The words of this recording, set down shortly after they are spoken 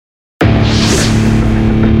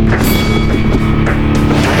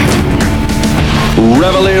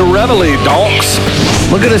Reveille, donks.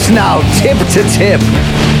 Look at us now, tip to tip.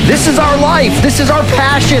 This is our life. This is our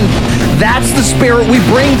passion. That's the spirit we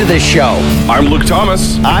bring to this show. I'm Luke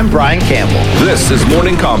Thomas. I'm Brian Campbell. This is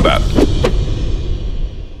Morning Combat.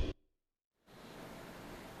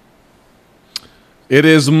 It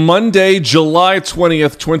is Monday, July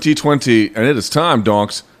 20th, 2020, and it is time,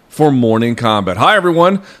 donks, for Morning Combat. Hi,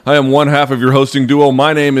 everyone. I am one half of your hosting duo.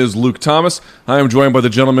 My name is Luke Thomas. I am joined by the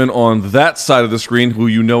gentleman on that side of the screen who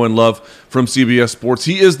you know and love from CBS Sports.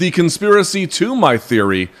 He is the conspiracy to my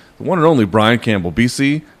theory, the one and only Brian Campbell.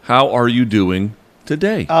 BC, how are you doing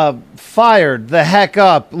today? Fired the heck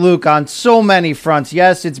up, Luke, on so many fronts.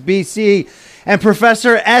 Yes, it's BC and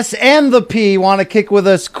Professor S and the P want to kick with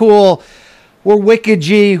us. Cool. We're Wicked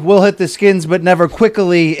G, we'll hit the skins, but never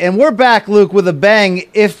quickly. And we're back, Luke, with a bang.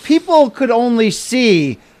 If people could only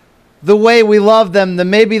see the way we love them,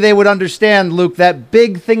 then maybe they would understand, Luke, that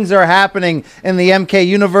big things are happening in the MK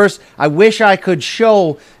universe. I wish I could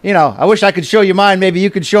show you mine. Maybe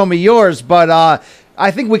you could show me yours. But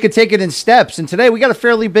I think we could take it in steps. And today we got a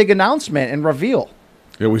fairly big announcement and reveal.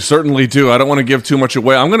 Yeah, we certainly do. I don't want to give too much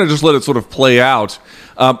away. I'm going to just let it sort of play out.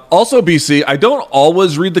 Also, BC, I don't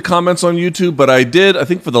always read the comments on YouTube, but I did, I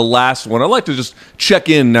think, for the last one. I like to just check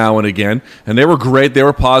in now and again, and they were great. They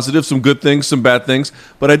were positive, some good things, some bad things.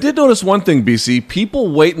 But I did notice one thing, BC.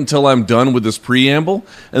 People wait until I'm done with this preamble,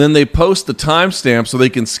 and then they post the timestamp so they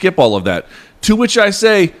can skip all of that. To which I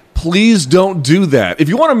say, please don't do that. If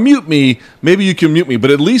you want to mute me, maybe you can mute me,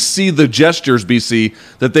 but at least see the gestures, BC,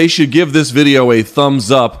 that they should give this video a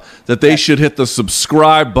thumbs up, that they should hit the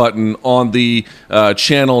subscribe button on the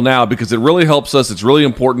channel now, because it really helps us. It's really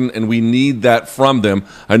important, and we need that from them.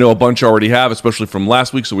 I know a bunch already have, especially from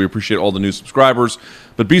last week, so we appreciate all the new subscribers.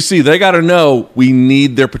 But BC, they got to know we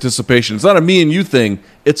need their participation. It's not a me and you thing.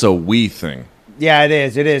 It's a we thing. Yeah, it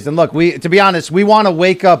is. It is. And look, to be honest, we want to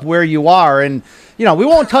wake up where you are, and we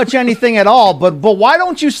won't touch anything at all. But why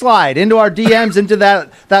don't you slide into our DMs, into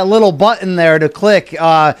that little button there to click?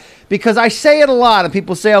 Because I say it a lot, and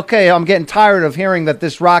people say, "Okay, I'm getting tired of hearing that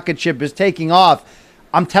this rocket ship is taking off."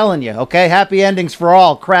 I'm telling you, okay, happy endings for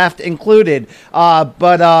all, craft included.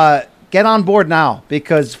 But get on board now,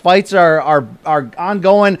 because fights are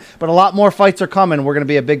ongoing, but a lot more fights are coming. We're going to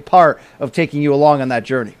be a big part of taking you along on that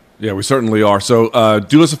journey. Yeah, we certainly are. So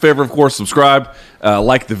do us a favor, of course, subscribe,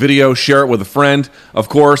 like the video, share it with a friend. Of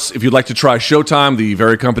course, if you'd like to try Showtime, the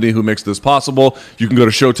very company who makes this possible, you can go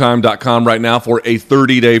to Showtime.com right now for a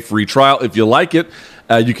 30-day free trial. If you like it,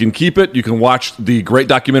 you can keep it. You can watch the great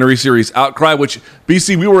documentary series Outcry, which,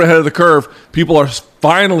 BC, we were ahead of the curve. People are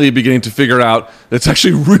finally beginning to figure out that it's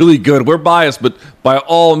actually really good. We're biased, but by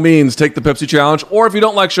all means, take the Pepsi Challenge. Or if you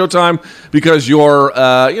don't like Showtime because you're,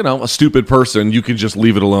 a stupid person, you can just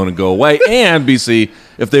leave it alone and go away. And, BC,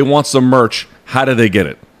 if they want some merch, how do they get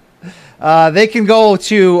it? They can go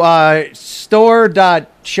to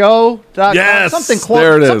store.show.com. Yes, something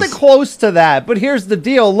close to that. But here's the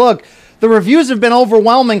deal. Look, the reviews have been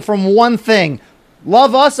overwhelming from one thing.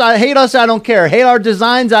 Love us, hate us, I don't care. Hate our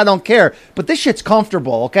designs, I don't care. But this shit's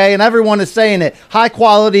comfortable, okay? And everyone is saying it. High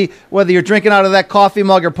quality, whether you're drinking out of that coffee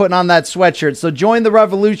mug or putting on that sweatshirt. So join the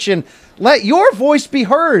revolution. Let your voice be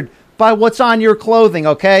heard by what's on your clothing,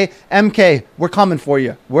 okay? MK, we're coming for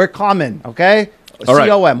you. We're coming, okay? All right.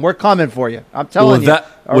 COM, we're coming for you. I'm telling you.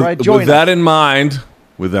 All right, join us.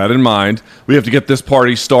 With that in mind, we have to get this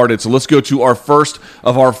party started. So let's go to our first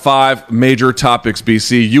of our 5 major topics,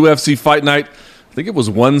 BC. UFC Fight Night. I think it was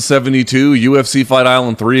 172, UFC Fight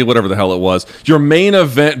Island 3, whatever the hell it was. Your main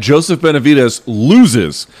event, Joseph Benavidez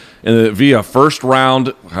loses via first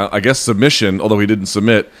round, I guess, submission, although he didn't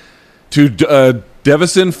submit, to Deiveson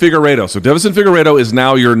Figueiredo. So Deiveson Figueiredo is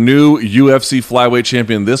now your new UFC flyweight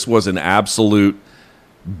champion. This was an absolute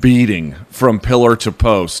beating from pillar to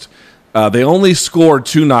post. They only scored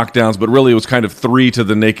 2 knockdowns, but really it was kind of 3 to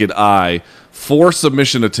the naked eye. 4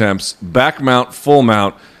 submission attempts, back mount, full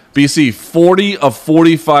mount. BC, 40 of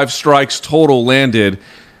 45 strikes total landed.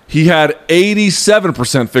 He had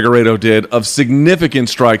 87%, Figueiredo did, of significant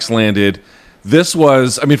strikes landed. This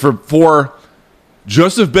was, for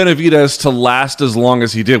Joseph Benavidez to last as long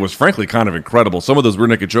as he did was frankly kind of incredible. Some of those rear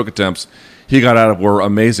naked choke attempts he got out of were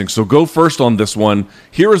amazing. So go first on this one.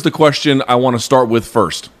 Here is the question I want to start with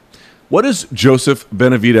first. What is Joseph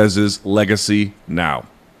Benavidez's legacy now?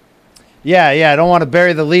 Yeah, I don't want to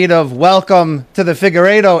bury the lead of welcome to the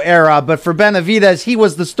Figueiredo era, but for Benavidez, he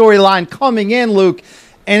was the storyline coming in, Luke,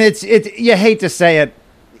 and it's you hate to say it,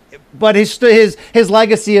 But his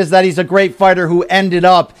legacy is that he's a great fighter who ended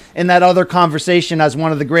up in that other conversation as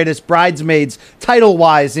one of the greatest bridesmaids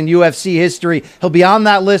title-wise in UFC history. He'll be on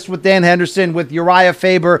that list with Dan Henderson, with Uriah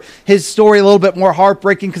Faber. His story a little bit more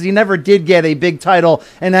heartbreaking because he never did get a big title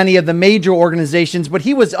in any of the major organizations, but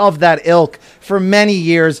he was of that ilk for many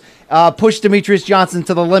years. Pushed Demetrius Johnson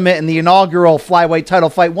to the limit in the inaugural flyweight title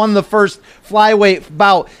fight, won the first flyweight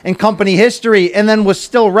bout in company history, and then was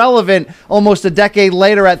still relevant almost a decade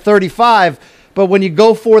later at 35. But when you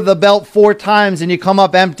go for the belt 4 times and you come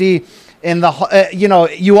up empty, in the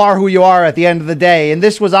you are who you are at the end of the day. And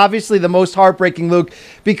this was obviously the most heartbreaking, Luke,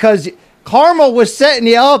 because karma was setting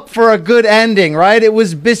you up for a good ending, right? It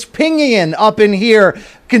was Bispingian up in here,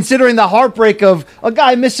 considering the heartbreak of a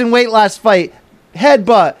guy missing weight last fight.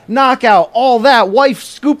 Headbutt, knockout, all that, wife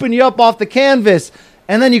scooping you up off the canvas,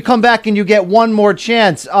 and then you come back and you get one more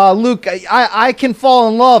chance. Luke, I can fall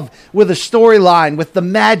in love with a storyline, with the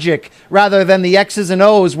magic, rather than the X's and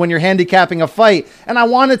O's when you're handicapping a fight. And I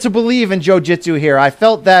wanted to believe in jiu-jitsu here. I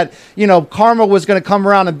felt that, karma was going to come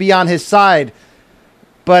around and be on his side,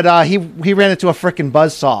 but he ran into a freaking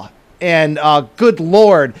buzzsaw. And good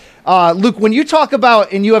Lord. Luke, when you talk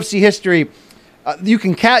about in UFC history, you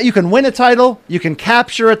can win a title, you can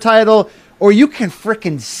capture a title, or you can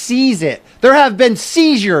frickin' seize it. There have been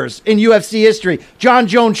seizures in UFC history. John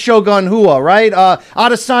Jones, Shogun Rua, right?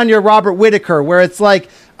 Adesanya, Robert Whittaker, where it's like,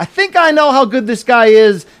 I think I know how good this guy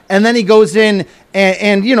is, and then he goes in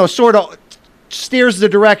and sort of steers the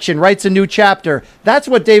direction, writes a new chapter. That's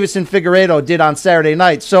what Davison Figueiredo did on Saturday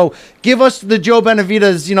night. So give us the Joe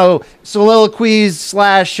Benavidez, soliloquies /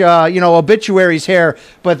 obituaries here.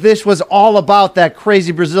 But this was all about that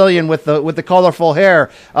crazy Brazilian with the colorful hair.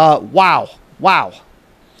 Wow.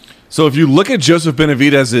 So if you look at Joseph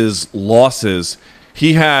Benavidez's losses,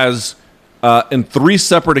 he has in 3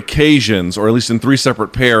 separate occasions, or at least in 3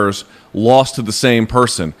 separate pairs, lost to the same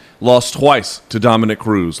person. Lost twice to Dominic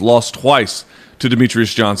Cruz. Lost twice to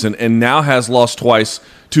Demetrius Johnson, and now has lost twice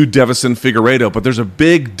to Davison Figueiredo. But there's a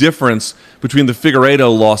big difference between the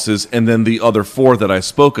Figueiredo losses and then the other 4 that I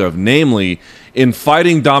spoke of. Namely, in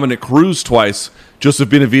fighting Dominic Cruz twice, Joseph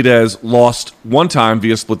Benavidez lost 1 time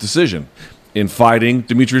via split decision. In fighting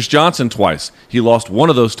Demetrius Johnson twice, he lost 1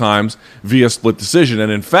 of those times via split decision.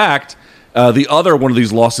 And in fact, the other one of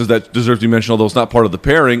these losses that deserves to be mentioned, although it's not part of the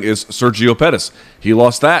pairing, is Sergio Pettis. He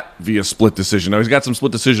lost that via split decision. Now, he's got some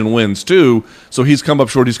split decision wins, too, so he's come up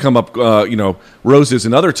short. He's come up, roses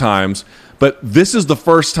in other times. But this is the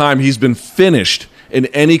first time he's been finished in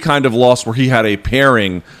any kind of loss where he had a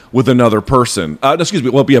pairing with another person.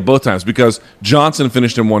 Both times, because Johnson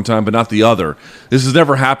finished him 1 time, but not the other. This has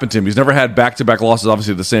never happened to him. He's never had back-to-back losses,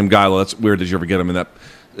 obviously, to the same guy. Well, that's weird that you ever get him in that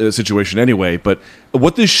situation anyway. But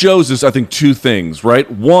what this shows is, I think, 2 things, right?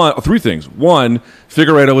 3 things. 1,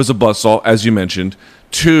 Figueiredo is a buzzsaw, as you mentioned.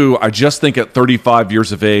 2, I just think at 35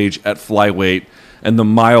 years of age at flyweight and the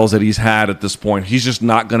miles that he's had at this point, he's just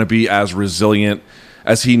not going to be as resilient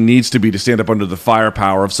as he needs to be to stand up under the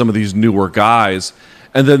firepower of some of these newer guys.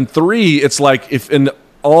 And then 3, it's like if in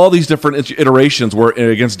all these different iterations where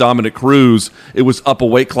against Dominic Cruz, it was up a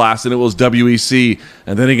weight class and it was WEC.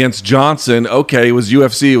 And then against Johnson, okay, it was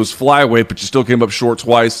UFC, it was flyweight, but you still came up short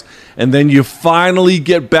twice. And then you finally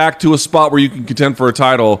get back to a spot where you can contend for a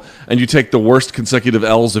title and you take the worst consecutive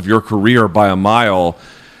L's of your career by a mile.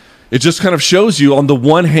 It just kind of shows you, on the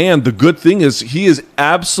one hand, the good thing is he is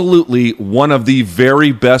absolutely one of the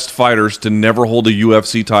very best fighters to never hold a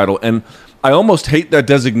UFC title. And I almost hate that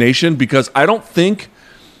designation because I don't think,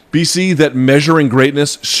 BC, that measuring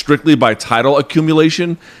greatness strictly by title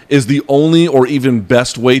accumulation is the only or even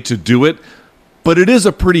best way to do it. But it is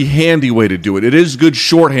a pretty handy way to do it. It is good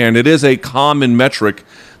shorthand. It is a common metric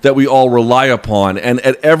that we all rely upon. And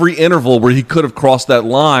at every interval where he could have crossed that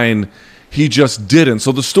line, he just didn't.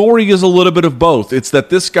 So the story is a little bit of both. It's that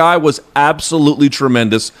this guy was absolutely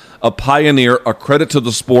tremendous, a pioneer, a credit to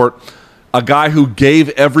the sport, a guy who gave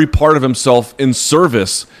every part of himself in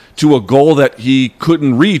service to a goal that he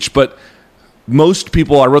couldn't reach. But most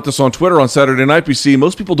people, I wrote this on Twitter on Saturday Night, BC,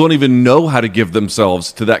 most people don't even know how to give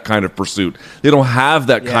themselves to that kind of pursuit. They don't have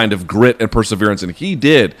that kind of grit and perseverance, and he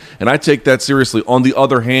did. And I take that seriously. On the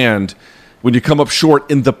other hand, when you come up short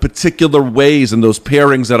in the particular ways and those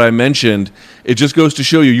pairings that I mentioned, it just goes to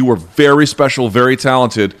show you were very special, very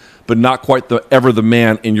talented, but not quite ever the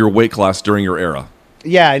man in your weight class during your era.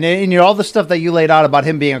 Yeah, and all the stuff that you laid out about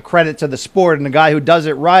him being a credit to the sport and a guy who does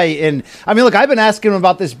it right. And I mean, look, I've been asking him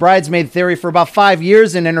about this bridesmaid theory for about 5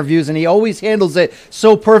 years in interviews, and he always handles it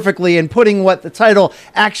so perfectly in putting what the title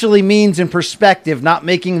actually means in perspective, not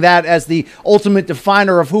making that as the ultimate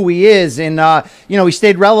definer of who he is. And, he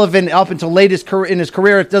stayed relevant up until late in his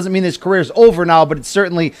career. It doesn't mean his career is over now, but it's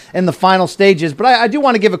certainly in the final stages. But I do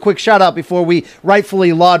want to give a quick shout out before we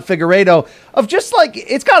rightfully laud Figueiredo of just like,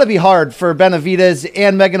 it's got to be hard for Benavidez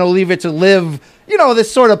and Megan Oliva to live,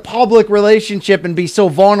 this sort of public relationship and be so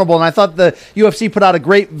vulnerable. And I thought the UFC put out a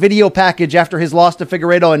great video package after his loss to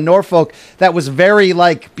Figueiredo in Norfolk that was very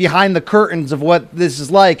like behind the curtains of what this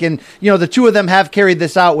is like. And, the two of them have carried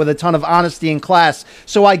this out with a ton of honesty and class.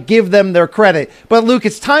 So I give them their credit. But Luke,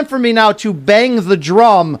 it's time for me now to bang the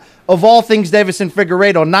drum of all things Deiveson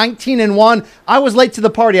Figueiredo. 19-1. I was late to the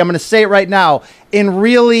party. I'm going to say it right now. In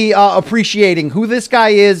really appreciating who this guy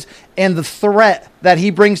is and the threat that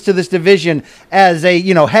he brings to this division as a,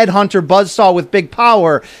 headhunter buzzsaw with big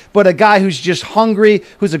power, but a guy who's just hungry,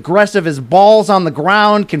 who's aggressive, his balls on the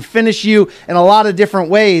ground, can finish you in a lot of different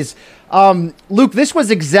ways. Luke, this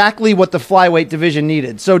was exactly what the flyweight division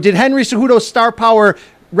needed. So did Henry Cejudo's star power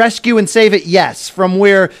rescue and save it? Yes, from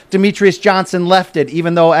where Demetrius Johnson left it,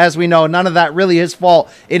 even though, as we know, none of that really his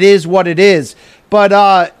fault. It is what it is.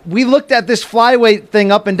 But we looked at this flyweight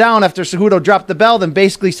thing up and down after Cejudo dropped the belt and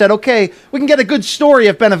basically said, okay, we can get a good story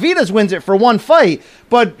if Benavidez wins it for one fight.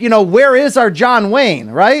 But, where is our John Wayne,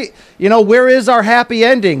 right? Where is our happy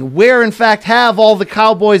ending? Where, in fact, have all the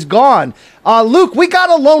Cowboys gone? Luke, we got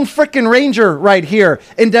a lone frickin' ranger right here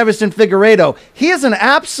in Deiveson Figueiredo. He is an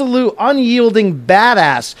absolute unyielding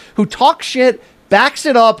badass who talks shit, backs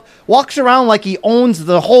it up, walks around like he owns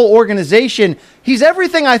the whole organization. He's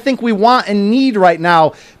everything I think we want and need right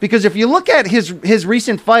now, because if you look at his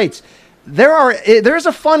recent fights, there's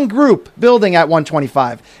a fun group building at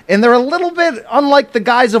 125, and they're a little bit unlike the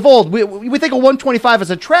guys of old. We think of 125 as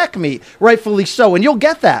a track meet, rightfully so, and you'll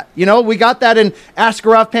get that. We got that in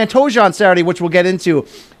Askarov Pantoja on Saturday, which we'll get into.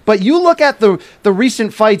 But you look at the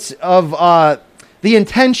recent fights of the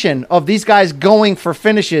intention of these guys going for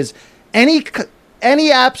finishes.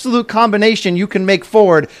 Any absolute combination you can make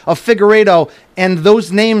forward of Figueiredo and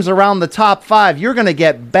those names around the top five, you're going to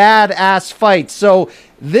get badass fights. So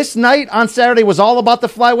this night on Saturday was all about the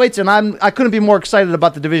flyweights, and I couldn't be more excited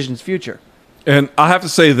about the division's future. And I have to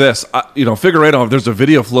say this, Figueiredo, there's a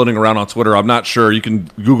video floating around on Twitter. I'm not sure. You can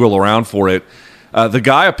Google around for it. The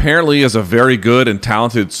guy apparently is a very good and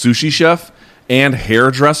talented sushi chef and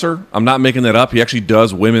hairdresser. I'm not making that up. He actually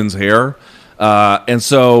does women's hair. And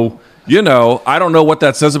so... I don't know what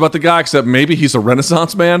that says about the guy, except maybe he's a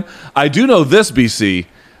Renaissance man. I do know this, BC,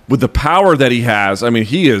 with the power that he has. I mean,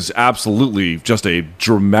 he is absolutely just a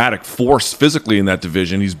dramatic force physically in that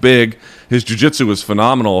division. He's big. His jiu-jitsu is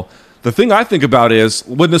phenomenal. The thing I think about is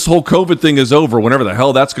when this whole COVID thing is over, whenever the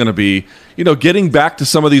hell that's going to be, getting back to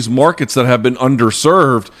some of these markets that have been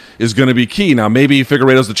underserved is going to be key. Now, maybe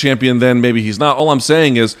Figueiredo's the champion then, maybe he's not. All I'm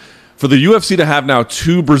saying is, for the UFC to have now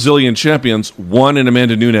two Brazilian champions, one in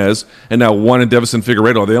Amanda Nunes and now one in Deiveson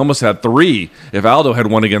Figueiredo, they almost had three if Aldo had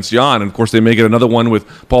one against Jan. And, of course, they may get another one with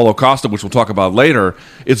Paulo Costa, which we'll talk about later.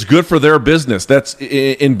 It's good for their business. That's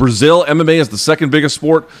in Brazil, MMA is the second biggest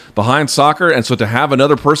sport behind soccer. And so to have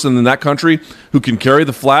another person in that country who can carry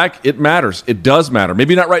the flag, it matters. It does matter.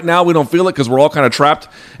 Maybe not right now. We don't feel it because we're all kind of trapped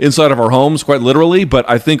inside of our homes, quite literally. But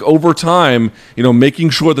I think over time, making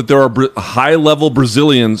sure that there are high-level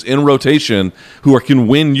Brazilians in rotation who can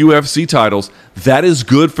win UFC titles, that is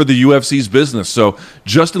good for the UFC's business. So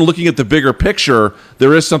just in looking at the bigger picture,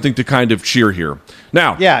 there is something to kind of cheer here.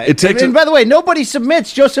 Now, it takes. And by the way, nobody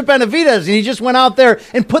submits Joseph Benavidez, and he just went out there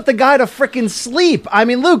and put the guy to freaking sleep. I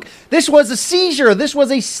mean, Luke, this was a seizure. This was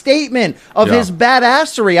a statement of his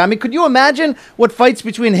badassery. I mean, could you imagine what fights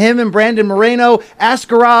between him and Brandon Moreno,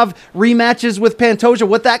 Askarov, rematches with Pantoja,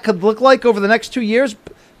 what that could look like over the next 2 years?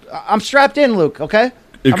 I'm strapped in, Luke, okay?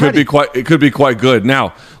 It could be quite good.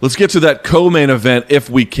 Now, let's get to that co-main event if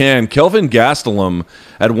we can. Kelvin Gastelum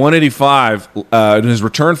at 185 in his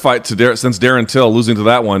return fight since Darren Till, losing to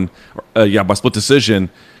that one, by split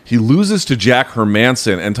decision. He loses to Jack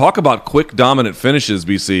Hermanson. And talk about quick, dominant finishes,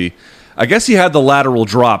 BC. I guess he had the lateral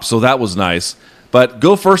drop, so that was nice. But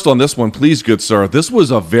go first on this one, please, good sir. This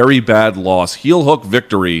was a very bad loss. Heel hook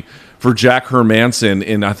victory for Jack Hermanson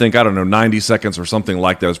in, 90 seconds or something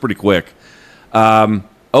like that. It was pretty quick.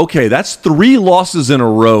 Okay, that's 3 losses in a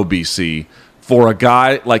row, BC, for a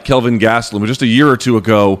guy like Kelvin Gastelum, who just a year or two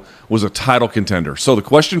ago was a title contender. So the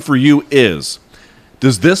question for you is,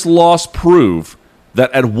 does this loss prove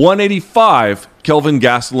that at 185, Kelvin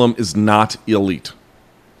Gastelum is not elite?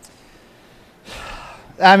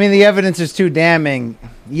 I mean, the evidence is too damning.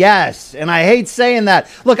 Yes, and I hate saying that.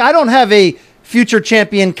 Look, I don't have a future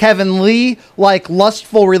champion Kevin Lee like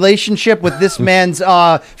lustful relationship with this man's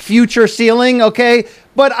future ceiling, okay?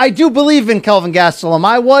 But I do believe in Kelvin Gastelum.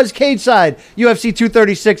 I was cage side UFC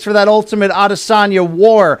 236 for that Ultimate Adesanya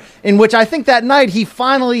war, in which I think that night he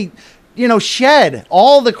finally, shed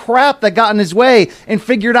all the crap that got in his way and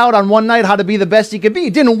figured out on one night how to be the best he could be. He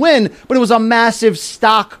didn't win, but it was a massive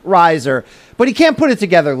stock riser. But he can't put it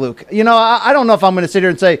together, Luke. I don't know if I'm going to sit here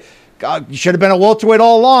and say, God, you should have been a welterweight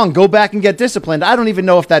all along. Go back and get disciplined. I don't even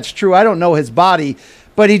know if that's true. I don't know his body,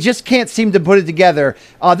 but he just can't seem to put it together.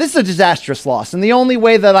 This is a disastrous loss, and the only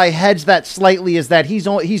way that I hedge that slightly is that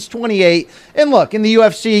he's 28. And look, in the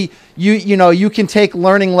UFC, you can take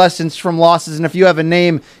learning lessons from losses, and if you have a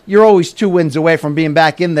name, you're always 2 wins away from being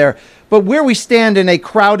back in there. But where we stand in a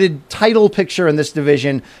crowded title picture in this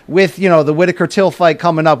division with, the Whittaker-Till fight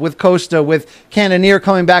coming up, with Costa, with Cannonier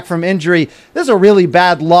coming back from injury, this is a really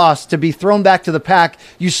bad loss to be thrown back to the pack.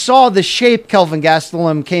 You saw the shape Kelvin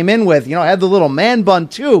Gastelum came in with, had the little man bun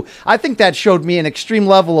too. I think that showed me an extreme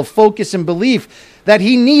level of focus and belief that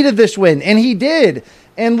he needed this win, and he did.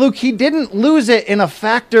 And Luke, he didn't lose it in a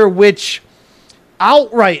factor which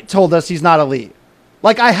outright told us he's not elite.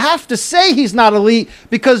 Like, I have to say he's not elite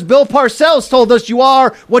because Bill Parcells told us you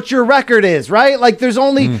are what your record is, right? Like, there's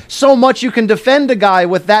only so much you can defend a guy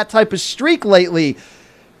with that type of streak lately.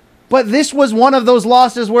 But this was one of those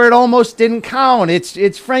losses where it almost didn't count.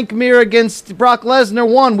 It's Frank Mir against Brock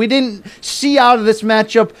Lesnar 1. We didn't see out of this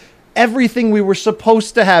matchup everything we were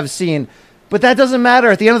supposed to have seen. But that doesn't matter.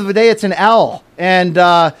 At the end of the day, it's an L. And,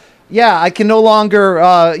 I can no longer,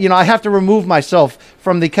 I have to remove myself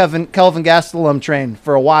from the Kelvin Gastelum train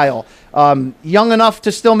for a while. Young enough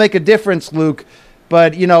to still make a difference, Luke,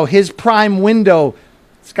 but, his prime window,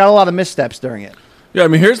 it's got a lot of missteps during it. Yeah, I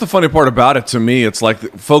mean, here's the funny part about it to me. It's like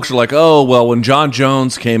folks are like, oh, well, when John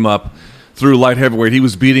Jones came up through light heavyweight, he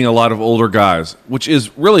was beating a lot of older guys, which is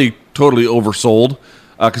really totally oversold.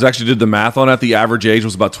 Because I actually did the math on it. The average age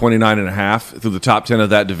was about 29 and a half through the top 10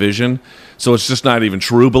 of that division. So it's just not even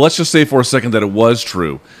true. But let's just say for a second that it was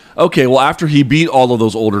true. Okay, well, after he beat all of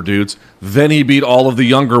those older dudes, then he beat all of the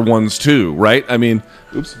younger ones too, right? I mean,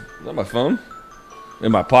 oops, is that my phone?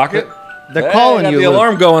 In my pocket? They're calling you, the Luke.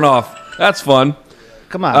 alarm going off. That's fun.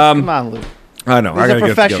 Come on, Luke. I know. This is a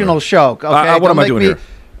professional show. Okay, what am I doing here?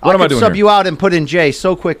 What am I doing sub here? you out and put in Jay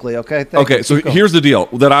so quickly, okay? Okay, so here's the deal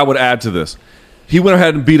that I would add to this. He went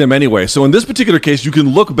ahead and beat him anyway. So in this particular case, you can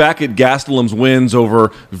look back at Gastelum's wins over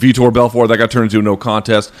Vitor Belfort. That got turned into a no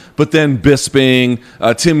contest. But then Bisping,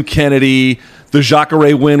 Tim Kennedy, the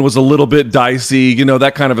Jacare win was a little bit dicey,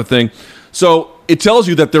 that kind of a thing. So it tells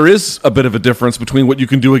you that there is a bit of a difference between what you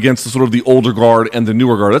can do against the sort of the older guard and the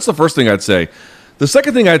newer guard. That's the first thing I'd say. The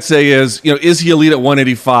second thing I'd say is he elite at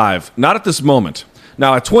 185? Not at this moment.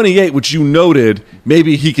 Now, at 28, which you noted,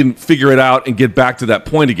 maybe he can figure it out and get back to that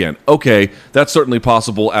point again. Okay, that's certainly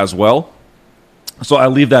possible as well. So I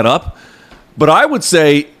leave that up. But I would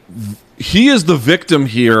say he is the victim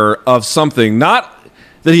here of something. Not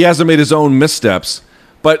that he hasn't made his own missteps,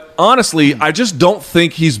 but honestly, I just don't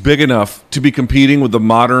think he's big enough to be competing with the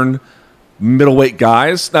modern middleweight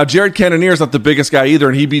guys. Now, Jared Cannonier is not the biggest guy either,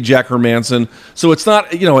 and he beat Jack Hermanson. So it's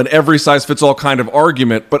not, an every size fits all kind of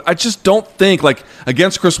argument, but I just don't think, like,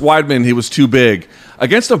 against Chris Weidman, he was too big.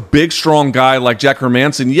 Against a big, strong guy like Jack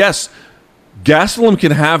Hermanson, yes, Gastelum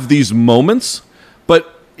can have these moments,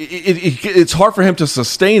 but it's hard for him to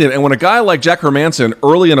sustain it. And when a guy like Jack Hermanson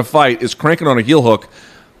early in a fight is cranking on a heel hook,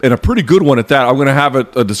 and a pretty good one at that, I'm going to have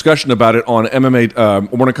a discussion about it on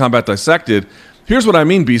MMA Morning Combat Dissected. Here's what I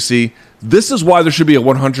mean, BC. This is why there should be a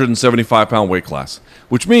 175-pound weight class,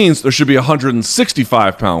 which means there should be a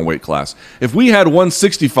 165-pound weight class. If we had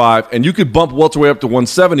 165 and you could bump welterweight up to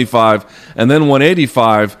 175 and then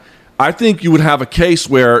 185, I think you would have a case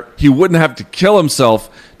where he wouldn't have to kill himself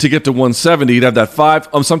to get to 170. He'd have that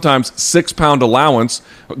sometimes 6-pound allowance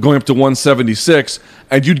going up to 176,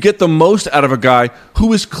 and you'd get the most out of a guy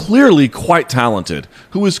who is clearly quite talented,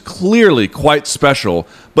 who is clearly quite special,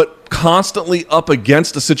 but constantly up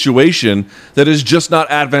against a situation that is just not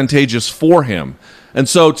advantageous for him. And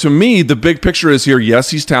so to me, the big picture is here, yes,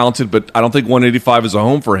 he's talented, but I don't think 185 is a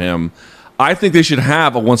home for him. I think they should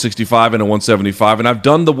have a 165 and a 175, and I've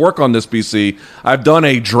done the work on this, BC. I've done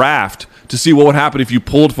a draft to see what would happen if you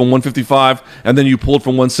pulled from 155 and then you pulled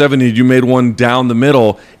from 170 and you made one down the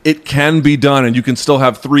middle. It can be done, and you can still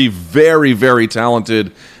have 3 very, very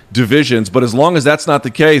talented divisions. But as long as that's not the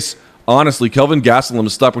case, honestly, Kelvin Gastelum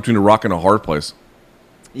is stuck between a rock and a hard place.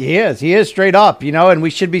 He is straight up, and we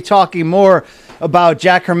should be talking more about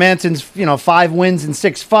Jack Hermansson's 5 wins in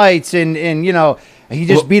 6 fights, and he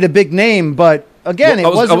just beat a big name. But again, it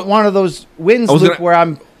wasn't one of those wins, Luke, where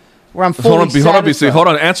I'm fully satisfied. Hold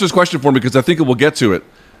on. Answer this question for me because I think it will get to it.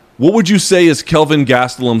 What would you say is Kelvin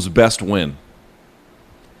Gastelum's best win?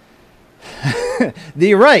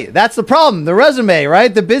 You're right. That's the problem. The resume,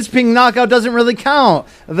 right? The Bisping knockout doesn't really count.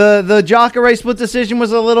 The Jacare split decision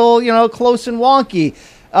was a little, close and wonky.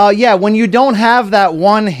 When you don't have that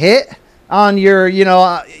one hit on your,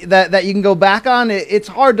 that you can go back on, it's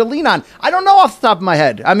hard to lean on. I don't know off the top of my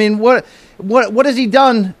head. I mean, what has he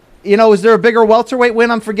done? Is there a bigger welterweight win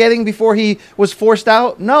I'm forgetting before he was forced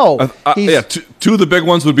out? No. Two of the big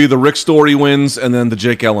ones would be the Rick Story wins and then the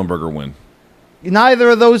Jake Ellenberger win. Neither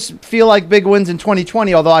of those feel like big wins in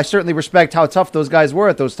 2020, although I certainly respect how tough those guys were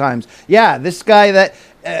at those times. Yeah, this guy that,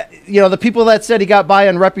 the people that said he got by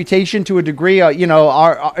on reputation to a degree, are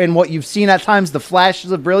in what you've seen at times, the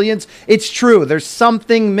flashes of brilliance. It's true. There's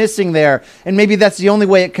something missing there. And maybe that's the only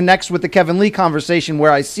way it connects with the Kevin Lee conversation,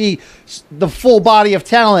 where I see the full body of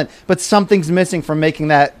talent, but something's missing from making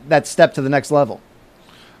that step to the next level.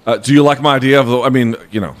 Do you like my idea of,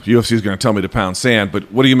 UFC is going to tell me to pound sand,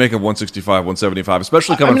 but what do you make of 165, 175,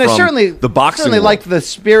 especially coming from the boxing? I certainly like the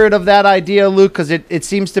spirit of that idea, Luke, because it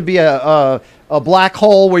seems to be a black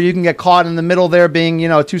hole where you can get caught in the middle there, being,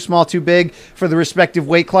 too small, too big for the respective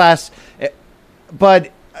weight class.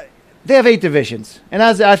 But they have 8 divisions. And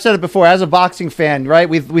as I've said it before, as a boxing fan, right,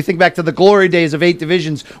 we think back to the glory days of 8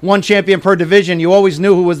 divisions, 1 champion per division. You always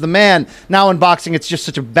knew who was the man. Now in boxing, it's just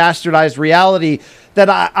such a bastardized reality that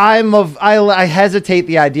I hesitate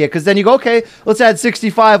the idea, because then you go, okay, let's add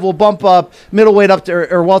 65. We'll bump up middleweight up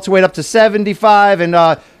to or welterweight up to 75, and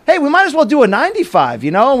hey, we might as well do a 95,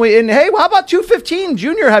 And hey, how about 215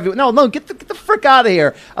 junior heavyweight? No, get the frick out of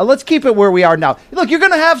here. Let's keep it where we are now. Look, you're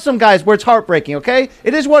going to have some guys where it's heartbreaking, okay?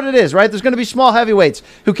 It is what it is, right? There's going to be small heavyweights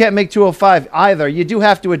who can't make 205 either. You do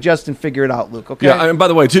have to adjust and figure it out, Luke, okay? Yeah, and by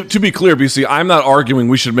the way, to be clear, BC, I'm not arguing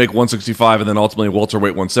we should make 165 and then ultimately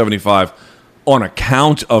welterweight 175 on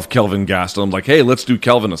account of Kelvin Gastelum. Like, hey, let's do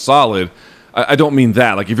Kelvin a solid. I don't mean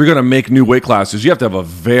that. Like, if you're going to make new weight classes, you have to have a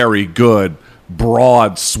very good,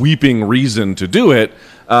 broad, sweeping reason to do it,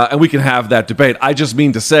 and we can have that debate. I just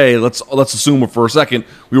mean to say, let's assume for a second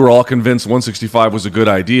we were all convinced 165 was a good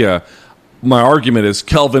idea. My argument is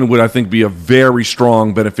Kelvin would, I think, be a very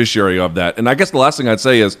strong beneficiary of that. And I guess the last thing I'd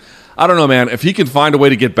say is, I don't know, man, if he can find a way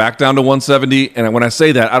to get back down to 170, and when I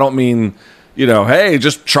say that, I don't mean, hey,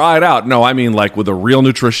 just try it out. No, I mean like with a real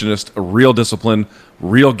nutritionist, a real discipline,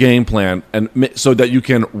 real game plan, and so that you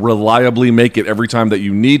can reliably make it every time that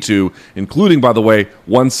you need to, including, by the way,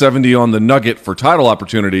 170 on the nugget for title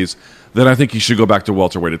opportunities, then I think he should go back to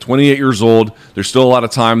welterweight. At 28 years old, there's still a lot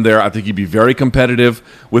of time there. I think he'd be very competitive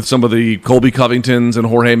with some of the Colby Covingtons and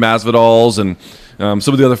Jorge Masvidals and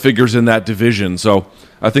some of the other figures in that division. So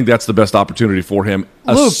I think that's the best opportunity for him,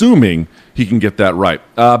 Luke, assuming he can get that right.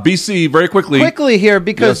 BC, very quickly. Quickly here,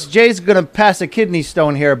 because yes. Jay's going to pass a kidney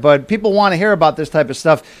stone here, but people want to hear about this type of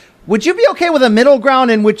stuff. Would you be okay with a middle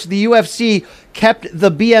ground in which the UFC kept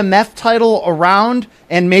the BMF title around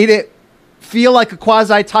and made it feel like a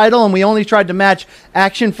quasi-title, and we only tried to match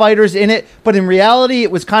action fighters in it, but in reality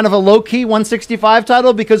it was kind of a low-key 165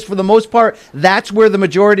 title, because for the most part that's where the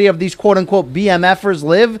majority of these quote-unquote BMFers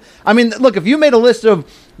live? I mean, look, if you made a list of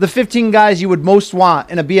the 15 guys you would most want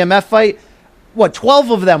in a BMF fight,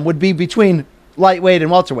 12 of them would be between lightweight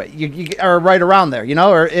and welterweight. You are right around there,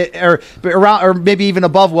 or maybe even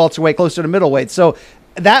above welterweight, closer to middleweight. So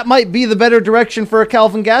that might be the better direction for a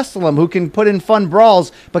Kelvin Gastelum, who can put in fun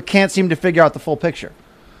brawls but can't seem to figure out the full picture.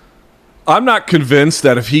 I'm not convinced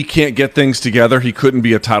that if he can't get things together, he couldn't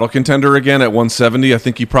be a title contender again at 170. I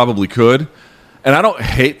think he probably could. And I don't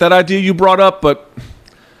hate that idea you brought up, but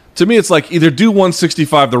to me it's like either do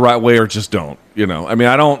 165 the right way or just don't. I mean,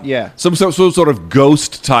 I don't... Yeah. Some sort of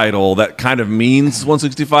ghost title that kind of means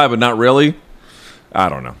 165, but not really. I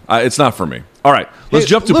don't know. It's not for me. All right, let's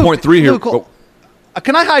jump to point 3 here. Luke,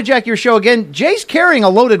 can I hijack your show again? Jay's carrying a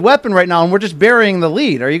loaded weapon right now, and we're just burying the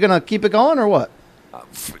lead. Are you going to keep it going or what?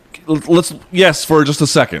 Yes, for just a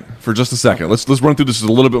second. Let's run through this a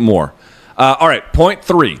little bit more. All right, point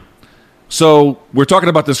 3. So we're talking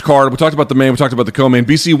about this card. We talked about the main. We talked about the co-main.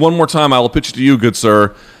 BC, one more time, I will pitch it to you, good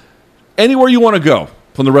sir. Anywhere you want to go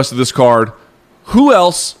from the rest of this card, who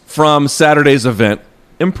else from Saturday's event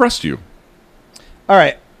impressed you? All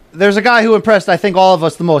right. There's a guy who impressed, I think, all of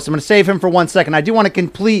us the most. I'm going to save him for 1 second. I do want to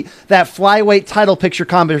complete that flyweight title picture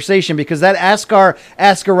conversation, because that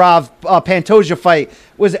Askarov-Pantoja fight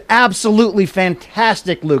was absolutely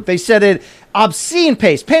fantastic, Luke. They set it obscene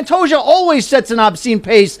pace. Pantoja always sets an obscene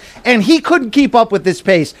pace, and he couldn't keep up with this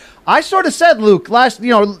pace. I sort of said, Luke, last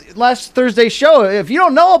Thursday's show, if you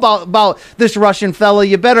don't know about this Russian fella,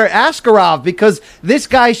 you better Askarov, because this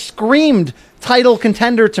guy screamed title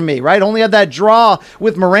contender to me, right? Only had that draw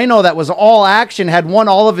with Moreno that was all action, had won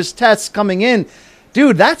all of his tests coming in.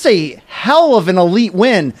 Dude, that's a hell of an elite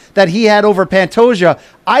win that he had over Pantoja.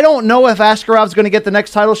 I don't know if Askarov's going to get the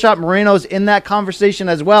next title shot. Moreno's in that conversation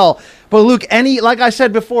as well. But Luke, like I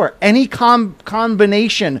said before, any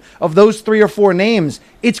combination of those 3 or 4 names,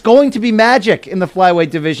 it's going to be magic in the flyweight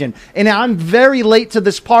division. And I'm very late to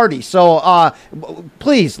this party. So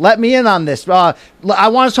please let me in on this. I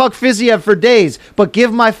want to talk Fiziev for days, but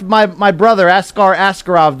give my brother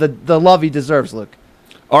Askarov the love he deserves, Luke.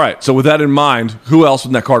 All right, so with that in mind, who else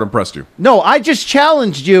in that card impressed you? No, I just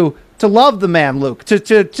challenged you to love the man, Luke, to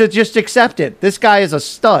just accept it. This guy is a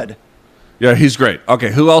stud. Yeah, he's great. Okay,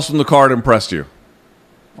 who else from the card impressed you?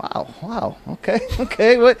 Wow.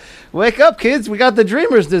 Okay. Wake up, kids. We got the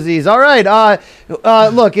dreamer's disease. All right.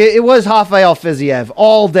 Look, it was Rafael Fiziev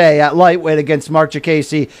all day at lightweight against Mark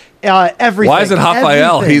Jacasey. Everything. Why is it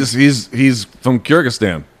Rafael? He's from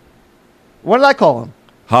Kyrgyzstan. What did I call him?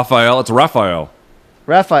 Rafael. It's Rafael.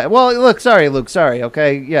 Raphael. Well, look, sorry, Luke. Sorry.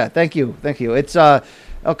 Okay. Yeah. Thank you. It's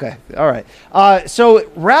okay. All right. So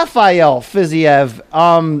Rafael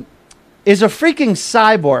Fiziev is a freaking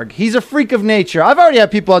cyborg. He's a freak of nature. I've already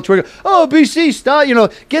had people on Twitter go, "Oh, BC, stop!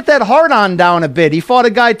 Get that heart on down a bit." He fought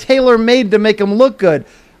a guy tailor-made to make him look good.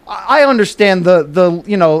 I understand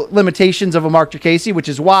the limitations of a Mark Jacasey, which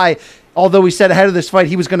is why, although he said ahead of this fight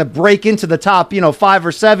he was going to break into the top 5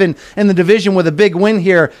 or 7 in the division with a big win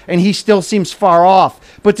here, and he still seems far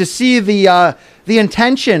off. But to see the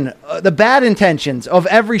intention, the bad intentions of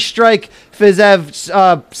every strike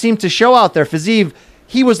Fiziev seemed to show out there. Fiziev,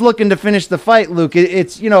 he was looking to finish the fight, Luke.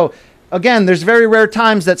 It's again, there's very rare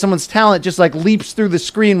times that someone's talent just like leaps through the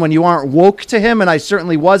screen when you aren't woke to him, and I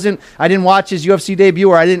certainly wasn't. I didn't watch his UFC debut,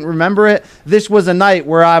 or I didn't remember it. This was a night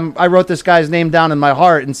where I wrote this guy's name down in my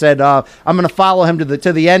heart and said, I'm going to follow him to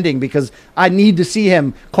the ending, because I need to see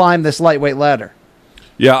him climb this lightweight ladder.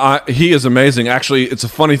 Yeah, he is amazing. Actually, it's a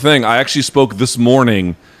funny thing. I actually spoke this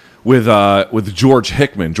morning with George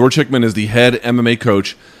Hickman. George Hickman is the head MMA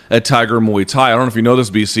coach at Tiger Muay Thai. I don't know if you know this,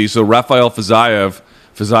 BC. So Rafael Fiziev,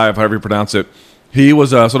 however you pronounce it, he was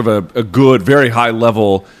sort of a good, very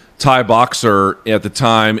high-level Thai boxer at the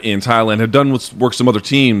time in Thailand, had done work some other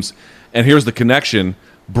teams, and here's the connection.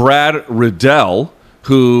 Brad Riddell,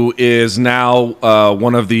 who is now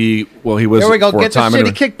one of the, he was... There we go, get the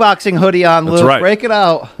shitty kickboxing hoodie on, Luke. Right. Break it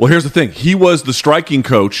out. Well, here's the thing. He was the striking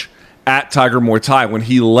coach at Tiger Muay Thai. When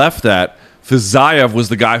he left that, Fiziev was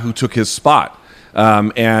the guy who took his spot.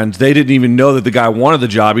 And they didn't even know that the guy wanted the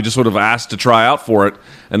job. He just sort of asked to try out for it,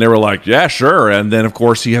 and they were like, yeah, sure. And then, of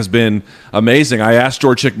course, he has been amazing. I asked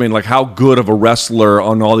George Hickman, how good of a wrestler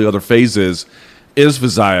on all the other phases is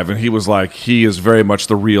Fiziev, and he was like, he is very much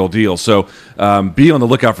the real deal. So be on the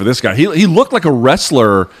lookout for this guy. He looked like a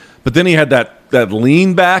wrestler, but then he had that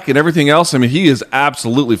lean back and everything else. I mean, he is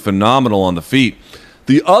absolutely phenomenal on the feet.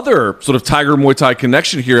 The other sort of Tiger Muay Thai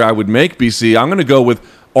connection here I would make, BC, I'm going to go with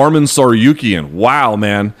Arman Tsarukyan. Wow,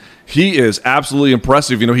 man. He is absolutely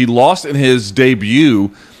impressive. He lost in his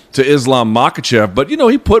debut to Islam Makhachev, but,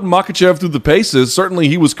 he put Makhachev through the paces. Certainly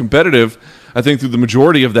he was competitive, I think, through the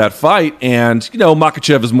majority of that fight. And,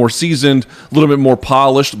 Makhachev is more seasoned, a little bit more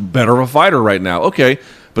polished, better of a fighter right now. Okay,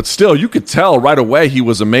 but still, you could tell right away he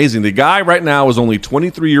was amazing. The guy right now is only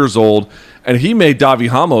 23 years old, and he made Davi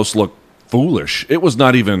Ramos look foolish. It was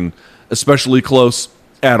not even especially close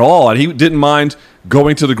at all, and he didn't mind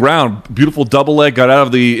going to the ground. Beautiful double leg, got out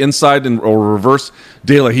of the inside or reverse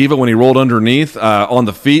De La Riva when he rolled underneath on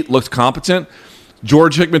the feet, looked competent.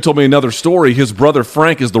 George Hickman told me another story. His brother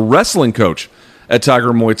Frank is the wrestling coach at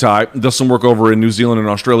Tiger Muay Thai, does some work over in New Zealand and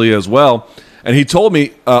Australia as well. And he told me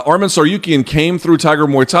Arman Tsarukyan came through Tiger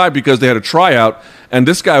Muay Thai because they had a tryout, and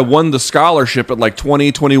this guy won the scholarship at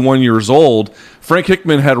 20, 21 years old. Frank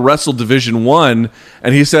Hickman had wrestled Division I,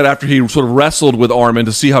 and he said after he sort of wrestled with Arman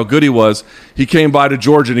to see how good he was, he came by to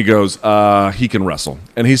George and he goes, he can wrestle.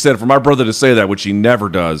 And he said for my brother to say that, which he never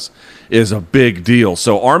does, is a big deal.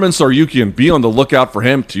 So Arman Tsarukyan, be on the lookout for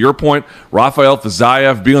him. To your point, Rafael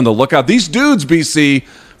Fiziev, be on the lookout. These dudes, BC,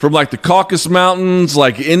 from the Caucasus Mountains,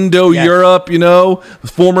 Indo-Europe,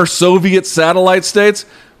 former Soviet satellite states.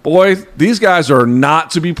 Boy, these guys are not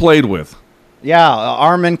to be played with. Yeah,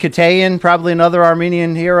 Armen Katayan, probably another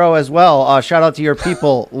Armenian hero as well. Shout out to your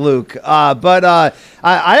people, Luke. But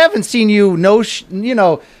I haven't seen you,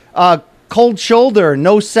 cold shoulder,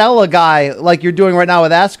 no sell a guy like you're doing right now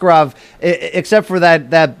with Askarov, except for that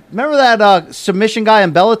remember that submission guy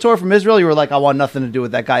in Bellator from Israel? You were like, I want nothing to do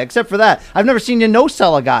with that guy. Except for that, I've never seen you no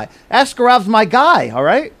sell a guy. Askarov's my guy, all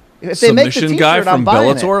right? If they make the submission t-shirt, guy from I'm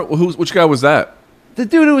buying Bellator? Which guy was that? The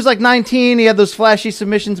dude who was like 19, he had those flashy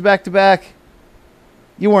submissions back to back.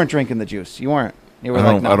 You weren't drinking the juice. You weren't. You were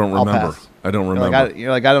I like, no, don't I'll remember. pass. I don't You're remember.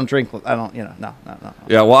 like, I don't drink. I don't, no.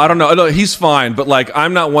 Yeah, well, I don't know. He's fine, but like,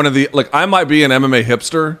 I'm not one of the, like, I might be an MMA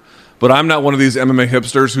hipster, but I'm not one of these MMA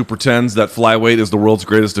hipsters who pretends that flyweight is the world's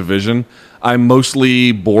greatest division. I'm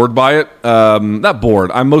mostly bored by it. Not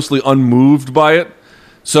bored. I'm mostly unmoved by it.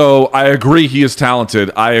 So I agree he is talented.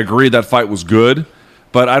 I agree that fight was good,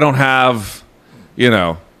 but I don't have,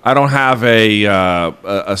 I don't have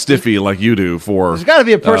a stiffy like you do for. There's got to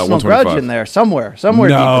be a personal grudge in there somewhere.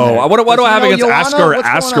 No, what do I have against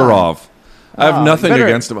Askarov? I have nothing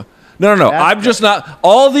against him. No. I'm just not.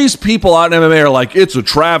 All these people out in MMA are like, it's a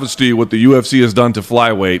travesty what the UFC has done to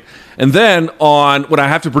flyweight. And then when I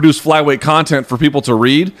have to produce flyweight content for people to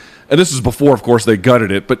read, and this is before, of course, they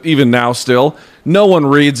gutted it, but even now still, no one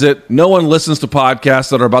reads it. No one listens to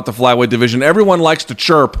podcasts that are about the flyweight division. Everyone likes to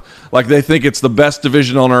chirp like they think it's the best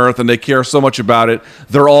division on earth and they care so much about it.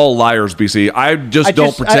 They're all liars, BC. I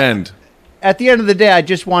don't pretend. At the end of the day, I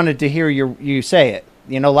just wanted to hear you say it.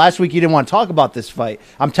 Last week you didn't want to talk about this fight.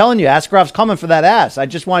 I'm telling you, Askarov's coming for that ass. I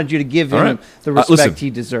just wanted you to give him the respect he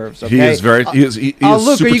deserves. Okay? He is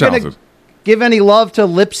Luke, super talented. Give any love to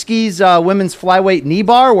Lipsky's women's flyweight knee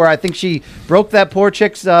bar, where I think she broke that poor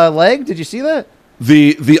chick's leg? Did you see that?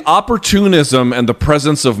 The opportunism and the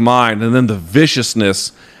presence of mind, and then the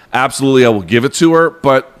viciousness, absolutely, I will give it to her.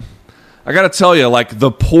 But I got to tell you, like the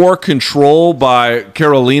poor control by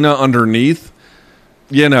Carolina underneath,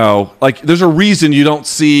 there's a reason you don't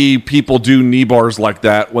see people do knee bars like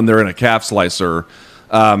that when they're in a calf slicer,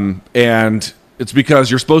 and it's because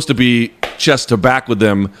you're supposed to be chest to back with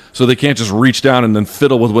them, so they can't just reach down and then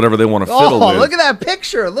fiddle with whatever they want to fiddle with. Look at that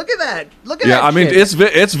picture! Look at that! Look at that! Yeah, I mean, it's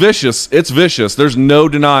vicious. It's vicious. There's no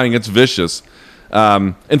denying it's vicious.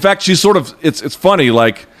 In fact, she's sort of. It's funny.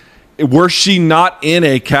 Like, were she not in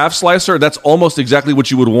a calf slicer, that's almost exactly what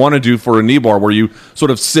you would want to do for a knee bar, where you sort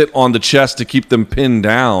of sit on the chest to keep them pinned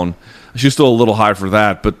down. She's still a little high for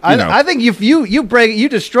that, but I think if you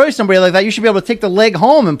destroy somebody like that, you should be able to take the leg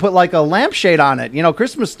home and put like a lampshade on it,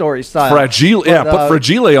 Christmas Story style. Fragile, put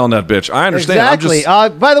Fragile on that bitch. I understand. Exactly.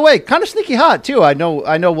 By the way, kind of sneaky hot too. I know.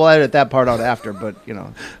 We'll edit that part out after, but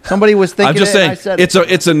somebody was thinking. I'm just saying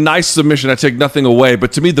it's a nice submission. I take nothing away,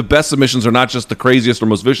 but to me, the best submissions are not just the craziest or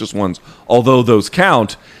most vicious ones, although those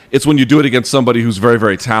count. It's when you do it against somebody who's very,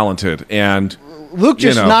 very talented and. Luke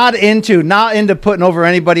just not into putting over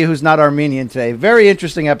anybody who's not Armenian today. Very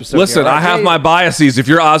interesting episode. Listen, I have my biases. If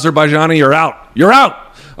you're Azerbaijani, you're out. You're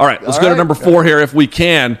out. All right, let's go to number 4 here if we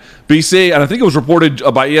can. BC, and I think it was reported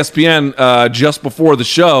by ESPN just before the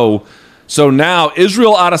show. So now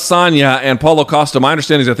Israel Adesanya and Paulo Costa, my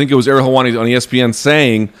understanding is I think it was Ariel Helwani on ESPN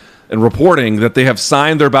saying and reporting that they have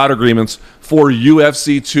signed their bout agreements for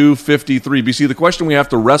UFC 253. BC, the question we have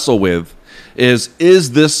to wrestle with is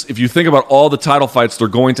this, if you think about all the title fights they're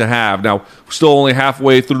going to have, now we're still only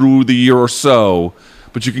halfway through the year or so,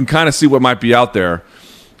 but you can kind of see what might be out there.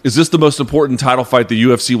 Is this the most important title fight the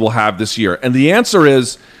UFC will have this year? And the answer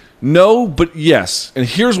is no, but yes. And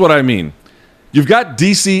here's what I mean. You've got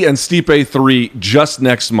DC and Stipe 3 just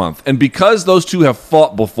next month. And because those two have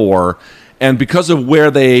fought before, and because of where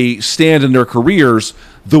they stand in their careers,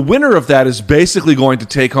 the winner of that is basically going to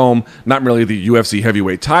take home not merely the UFC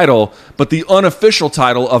heavyweight title, but the unofficial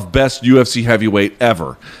title of best UFC heavyweight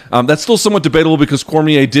ever. That's still somewhat debatable because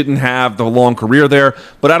Cormier didn't have the long career there,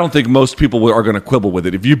 but I don't think most people are going to quibble with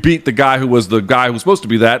it. If you beat the guy who was supposed to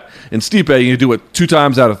be that in Stipe, and you do it 2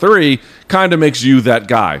 times out of 3, kind of makes you that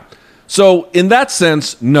guy. So in that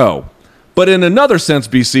sense, no. But in another sense,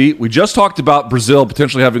 BC, we just talked about Brazil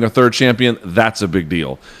potentially having a third champion. That's a big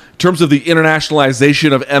deal. In terms of the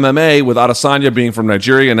internationalization of MMA, with Adesanya being from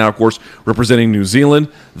Nigeria and now, of course, representing New Zealand,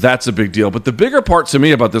 that's a big deal. But the bigger part to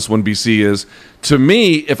me about this one, BC, is, to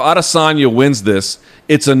me, if Adesanya wins this,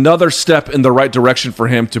 it's another step in the right direction for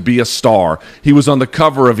him to be a star. He was on the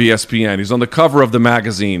cover of ESPN. He's on the cover of the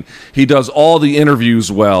magazine. He does all the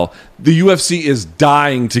interviews well. The UFC is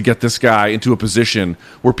dying to get this guy into a position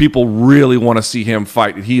where people really want to see him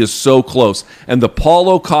fight. And he is so close. And the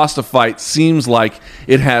Paulo Costa fight seems like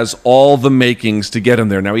it has all the makings to get him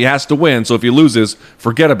there. Now, he has to win, so if he loses,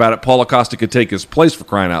 forget about it. Paulo Costa could take his place, for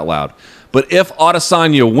crying out loud. But if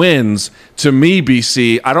Adesanya wins, to me,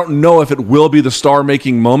 BC, I don't know if it will be the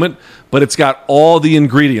star-making moment, but it's got all the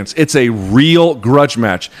ingredients. It's a real grudge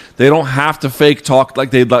match. They don't have to fake talk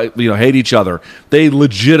like they hate each other. They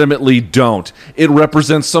legitimately don't. It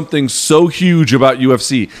represents something so huge about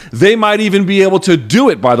UFC. They might even be able to do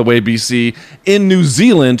it, by the way, BC, in New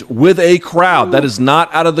Zealand with a crowd. That is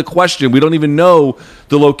not out of the question. We don't even know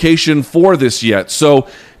the location for this yet. So,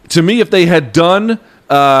 to me, if they had done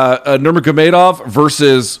Nurmagomedov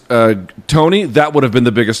versus Tony, that would have been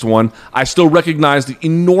the biggest one. I still recognize the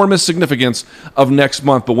enormous significance of next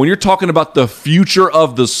month. But when you're talking about the future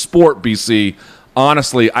of the sport, BC,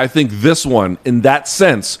 honestly, I think this one, in that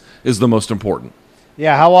sense, is the most important.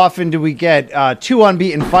 Yeah, how often do we get two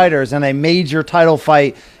unbeaten fighters in a major title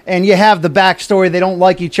fight, and you have the backstory, they don't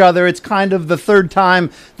like each other. It's kind of the third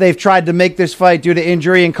time they've tried to make this fight due to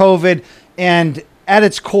injury and COVID, and at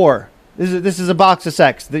its core, this is a box of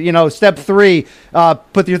sex. Step 3,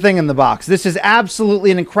 put your thing in the box. This is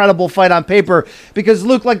absolutely an incredible fight on paper because,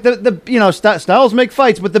 Luke, like styles make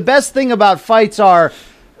fights, but the best thing about fights are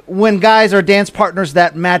when guys are dance partners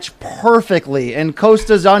that match perfectly. And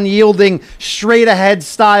Costa's unyielding, straight-ahead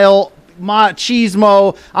style,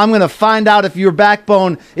 machismo, I'm going to find out if your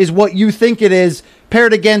backbone is what you think it is,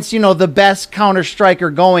 paired against, the best counter striker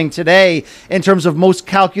going today in terms of most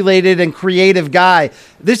calculated and creative guy.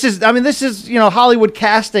 This is Hollywood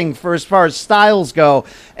casting for as far as styles go.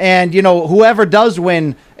 And, whoever does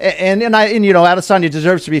win, and Adesanya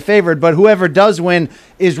deserves to be favored, but whoever does win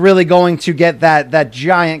is really going to get that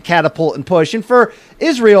giant catapult and push. And for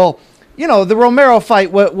Israel, the Romero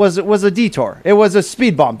fight was a detour. It was a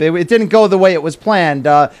speed bump. It didn't go the way it was planned.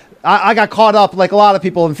 I got caught up, like a lot of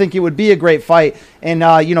people, and think it would be a great fight, and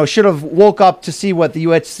should have woke up to see what the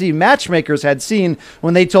UFC matchmakers had seen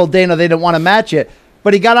when they told Dana they didn't want to match it.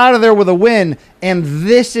 But he got out of there with a win, and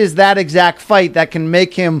this is that exact fight that can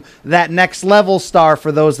make him that next level star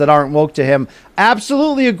for those that aren't woke to him.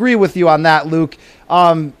 Absolutely agree with you on that, Luke.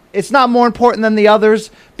 It's not more important than the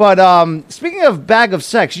others, but speaking of bag of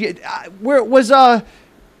sex, was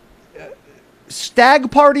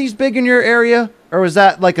stag parties big in your area? Or was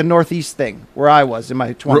that like a Northeast thing where I was in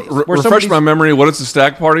my 20s? Refresh my memory. What is the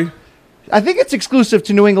stag party? I think it's exclusive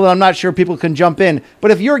to New England. I'm not sure people can jump in.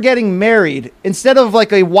 But if you're getting married, instead of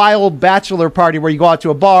like a wild bachelor party where you go out to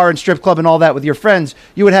a bar and strip club and all that with your friends,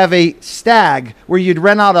 you would have a stag where you'd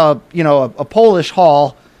rent out a Polish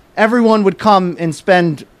hall. Everyone would come and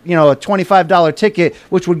spend a $25 ticket,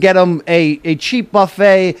 which would get them a cheap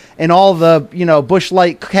buffet and all the Busch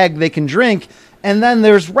Light keg they can drink. And then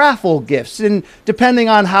there's raffle gifts. And depending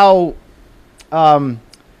on how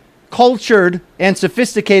cultured and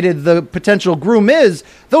sophisticated the potential groom is,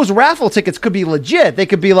 those raffle tickets could be legit. They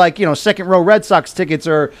could be like, second row Red Sox tickets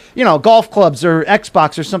or, golf clubs or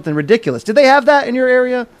Xbox or something ridiculous. Did they have that in your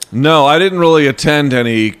area? No, I didn't really attend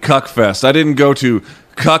any Cuck Fest. I didn't go to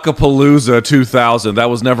Cuckapalooza 2000. That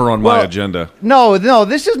was never on my agenda. No,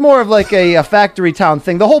 this is more of like a factory town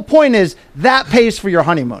thing. The whole point is that pays for your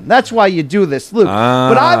honeymoon. That's why you do this, Luke.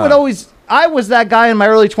 But I was that guy in my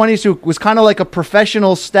early 20s who was kind of like a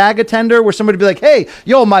professional stag attender where somebody would be like, hey,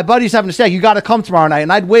 yo, my buddy's having a stag. You got to come tomorrow night.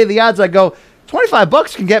 And I'd weigh the odds. I'd go,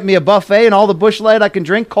 $25 can get me a buffet and all the Busch Light I can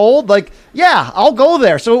drink cold. Like, yeah, I'll go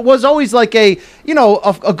there. So it was always like a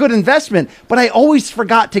good investment. But I always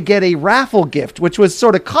forgot to get a raffle gift, which was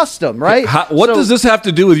sort of custom, right? What does this have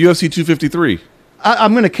to do with UFC 253?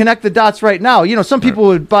 I'm going to connect the dots right now. Some people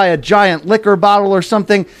would buy a giant liquor bottle or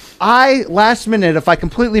something. I, last minute, if I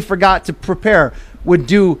completely forgot to prepare, would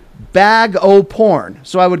do bag-o porn.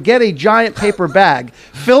 So I would get a giant paper bag,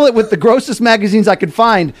 fill it with the grossest magazines I could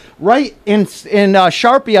find, write in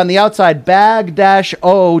Sharpie on the outside, bag-o-porn,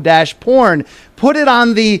 put it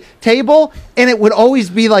on the table, and it would always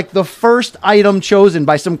be like the first item chosen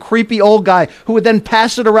by some creepy old guy who would then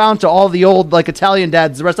pass it around to all the old like Italian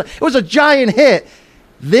dads. The rest of it was a giant hit.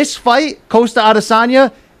 This fight, Costa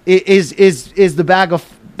Adesanya, is the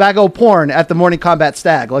bag-o porn at the Morning Combat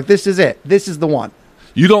Stag. Like, this is it. This is the one.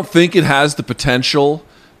 You don't think it has the potential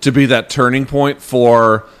to be that turning point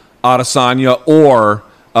for Adesanya or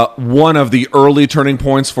one of the early turning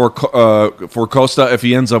points for Costa if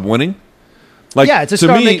he ends up winning? Like, yeah, it's a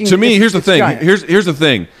to me. Here's the thing. Here's the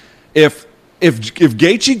thing. If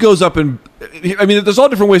Gaethje goes up and there's all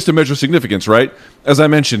different ways to measure significance, right? As I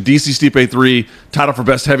mentioned, DC Stipe 3 title for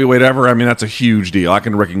best heavyweight ever. That's a huge deal. I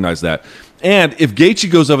can recognize that. And if Gaethje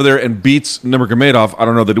goes over there and beats Nurmagomedov, I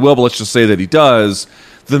don't know that he will, but let's just say that he does,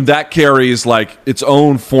 then that carries like its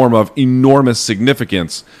own form of enormous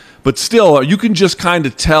significance. But still, you can just kind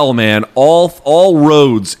of tell, man, all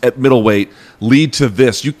roads at middleweight lead to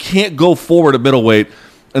this. You can't go forward at middleweight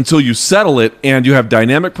until you settle it, and you have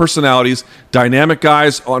dynamic personalities, dynamic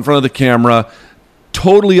guys in front of the camera,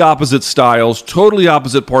 totally opposite styles, totally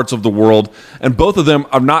opposite parts of the world, and both of them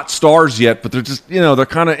are not stars yet, but they're just, they're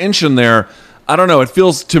kind of inching there. I don't know. It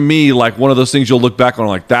feels to me like one of those things you'll look back on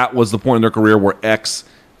like that was the point in their career where X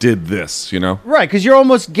did this, Right, because you're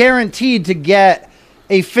almost guaranteed to get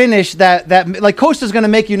a finish that like Costa's going to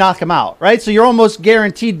make you knock him out, right? So you're almost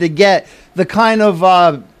guaranteed to get the kind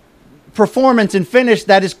of performance and finish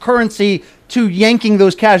that is currency to yanking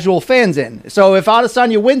those casual fans in. So if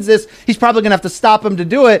Adesanya wins this, he's probably going to have to stop him to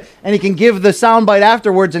do it, and he can give the soundbite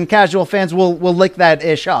afterwards, and casual fans will lick that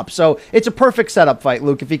ish up. So it's a perfect setup fight,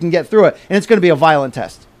 Luke, if he can get through it, and it's going to be a violent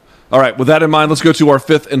test. All right, with that in mind, let's go to our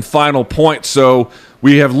fifth and final point. So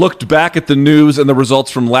we have looked back at the news and the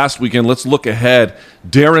results from last weekend. Let's look ahead.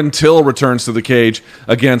 Darren Till returns to the cage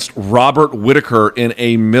against Robert Whittaker in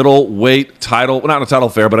a middleweight title, well, not a title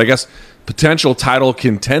fair, but I guess potential title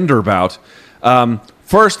contender bout.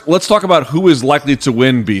 First, let's talk about who is likely to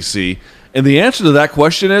win, BC. And the answer to that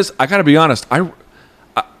question is, I got to be honest, I'm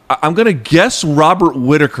going to guess Robert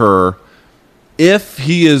Whittaker if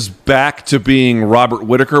he is back to being Robert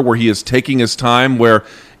Whittaker, where he is taking his time, where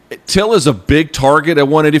Till is a big target at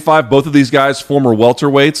 185. Both of these guys, former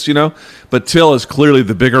welterweights, but Till is clearly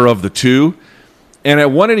the bigger of the two. And at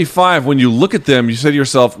 185, when you look at them, you say to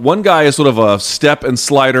yourself, one guy is sort of a step and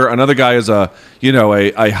slider, another guy is a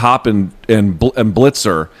hop and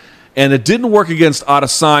blitzer. And it didn't work against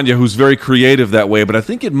Adesanya, who's very creative that way, but I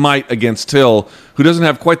think it might against Till, who doesn't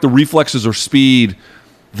have quite the reflexes or speed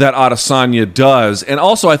that Adesanya does. And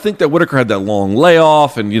also, I think that Whittaker had that long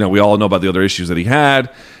layoff, and we all know about the other issues that he had.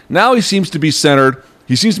 Now he seems to be centered.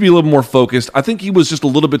 He seems to be a little more focused. I think he was just a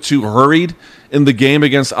little bit too hurried in the game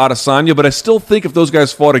against Adesanya, but I still think if those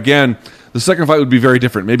guys fought again, the second fight would be very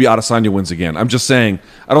different. Maybe Adesanya wins again. I'm just saying,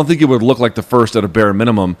 I don't think it would look like the first at a bare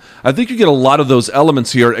minimum. I think you get a lot of those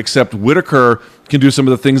elements here, except Whittaker can do some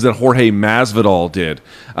of the things that Jorge Masvidal did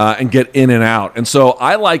and get in and out. And so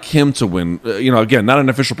I like him to win. Again, not an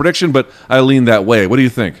official prediction, but I lean that way. What do you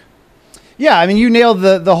think? Yeah, I mean, you nailed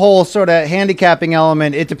the whole sort of handicapping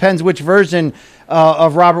element. It depends which version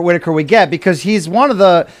of Robert Whittaker we get, because he's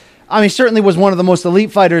certainly was one of the most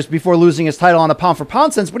elite fighters before losing his title on a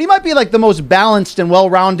pound-for-pound sense, but he might be like the most balanced and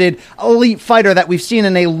well-rounded elite fighter that we've seen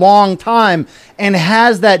in a long time, and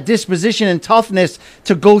has that disposition and toughness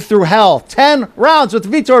to go through hell. 10 rounds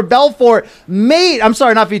with Vitor Belfort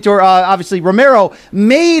obviously Romero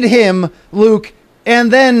made him, Luke,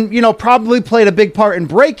 and then, probably played a big part in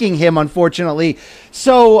breaking him, unfortunately.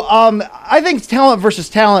 So I think talent versus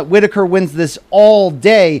talent, Whittaker wins this all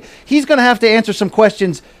day. He's going to have to answer some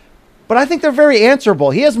questions, but I think they're very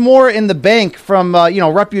answerable. He has more in the bank from,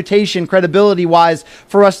 reputation, credibility-wise,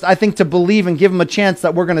 for us, I think, to believe and give him a chance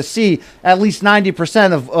that we're going to see at least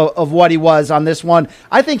 90% of what he was on this one.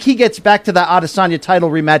 I think he gets back to that Adesanya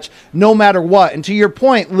title rematch no matter what. And to your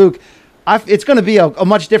point, Luke, it's going to be a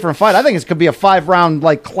much different fight. I think it's going to be a 5-round,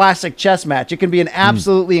 classic chess match. It can be an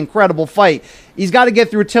absolutely incredible fight. He's got to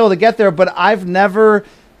get through Till to get there, but I've never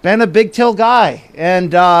been a big Till guy.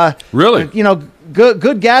 And, really?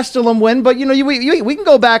 Good Gastelum win, but, we can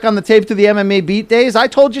go back on the tape to the MMA beat days. I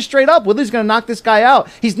told you straight up, Woodley's going to knock this guy out.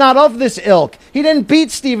 He's not of this ilk. He didn't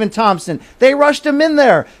beat Stephen Thompson. They rushed him in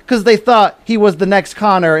there because they thought he was the next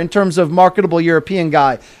Conor in terms of marketable European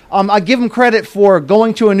guy. I give him credit for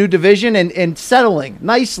going to a new division and settling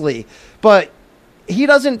nicely, but he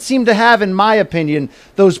doesn't seem to have, in my opinion,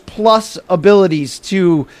 those plus abilities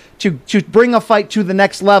to bring a fight to the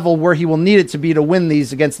next level where he will need it to be to win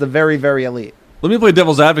these against the very, very elite. Let me play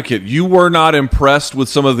devil's advocate. You were not impressed with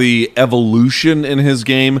some of the evolution in his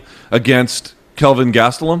game against Kelvin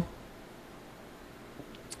Gastelum?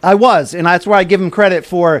 I was, and that's where I give him credit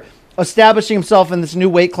for establishing himself in this new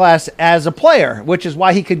weight class as a player, which is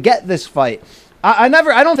why he could get this fight. I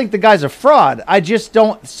don't think the guy's a fraud. I just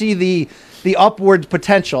don't see the upward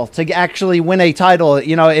potential to actually win a title,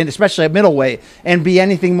 and especially at middleweight, and be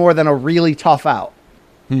anything more than a really tough out.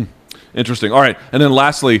 Interesting. All right. And then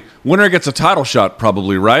lastly, winner gets a title shot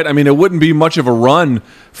probably, right? I mean, it wouldn't be much of a run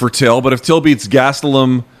for Till, but if Till beats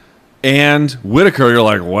Gastelum and Whittaker, you're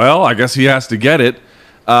like, well, I guess he has to get it.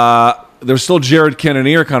 There's still Jared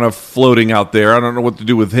Cannonier kind of floating out there. I don't know what to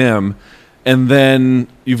do with him. And then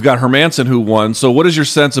you've got Hermanson who won. So what is your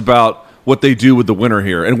sense about what they do with the winner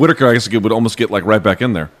here? And Whittaker, I guess, would almost get right back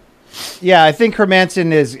in there. Yeah, I think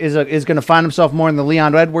Hermanson is going to find himself more in the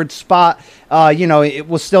Leon Edwards spot. It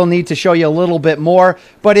will still need to show you a little bit more,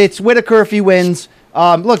 but it's Whittaker if he wins.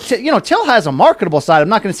 Look, Till has a marketable side. I'm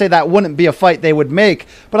not going to say that wouldn't be a fight they would make,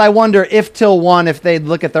 but I wonder if Till won, if they'd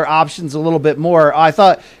look at their options a little bit more. I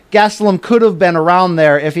thought Gastelum could have been around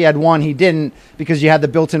there if he had won. He didn't, because you had the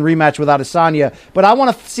built-in rematch with Adesanya. But I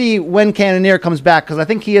want to see when Cannonier comes back, because I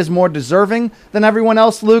think he is more deserving than everyone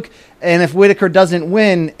else, Luke. And if Whittaker doesn't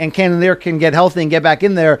win and Cannonier can get healthy and get back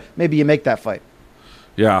in there, maybe you make that fight.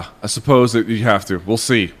 Yeah, I suppose that you have to. We'll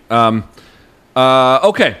see.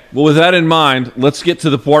 Okay, well, with that in mind, let's get to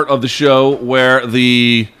the part of the show where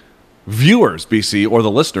the viewers, BC, or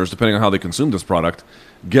the listeners, depending on how they consume this product,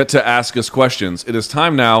 get to ask us questions. It is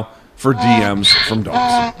time now for DMs from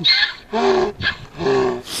dogs.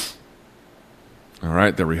 All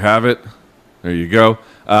right, there we have it. There you go.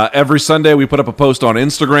 Every Sunday, we put up a post on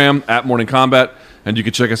Instagram, @MorningCombat, and you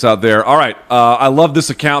can check us out there. All right, I love this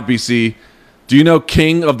account, BC. Do you know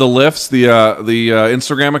King of the Lifts, the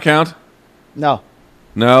Instagram account? No.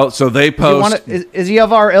 So they post. Is he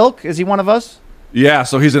of our ilk? Is he one of us? Yeah,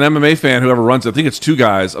 so he's an MMA fan, whoever runs it. I think it's two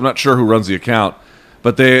guys. I'm not sure who runs the account.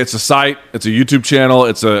 But it's a site, it's a YouTube channel,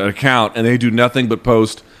 it's an account, and they do nothing but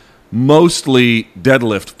post mostly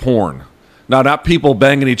deadlift porn. Now, not people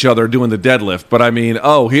banging each other doing the deadlift, but I mean,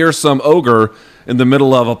 here's some ogre in the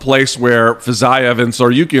middle of a place where Fizayev and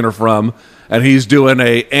Saryukin are from, and he's doing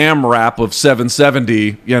a AMRAP of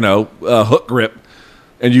 770, hook grip.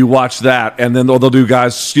 And you watch that, and then they'll do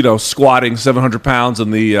guys, squatting 700 pounds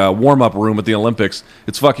in the warm-up room at the Olympics.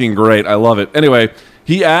 It's fucking great. I love it. Anyway,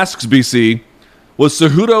 he asks, BC, was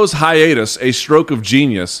Cejudo's hiatus a stroke of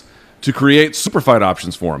genius to create super fight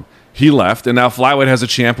options for him? He left, and now flyweight has a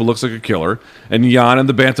champ who looks like a killer, and Jan and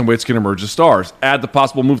the bantamweights can emerge as stars. Add the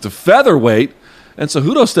possible move to featherweight, and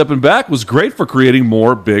Cejudo stepping back was great for creating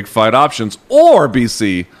more big fight options. Or,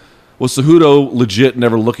 BC, was Cejudo legit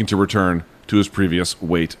never looking to return to his previous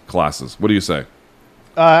weight classes? What do you say?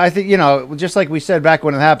 I think, just like we said back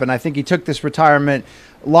when it happened, I think he took this retirement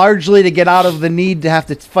largely to get out of the need to have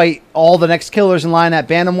to fight all the next killers in line at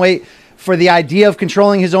bantamweight. For the idea of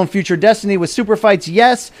controlling his own future destiny with super fights,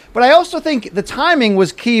 yes. But I also think the timing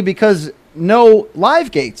was key because no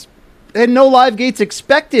live gates. And no live gates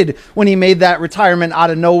expected when he made that retirement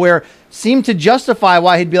out of nowhere. Seemed to justify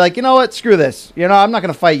why he'd be like, you know what, screw this. I'm not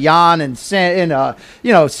going to fight Jan and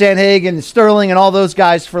Sandhagen and Sterling and all those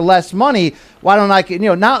guys for less money. Why don't I?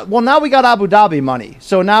 Now we got Abu Dhabi money,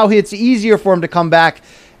 so now it's easier for him to come back.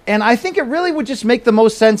 And I think it really would just make the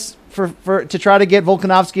most sense for to try to get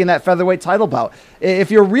Volkanovski in that featherweight title bout. If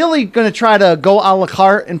you're really going to try to go a la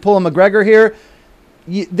carte and pull a McGregor here,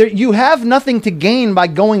 you have nothing to gain by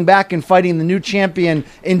going back and fighting the new champion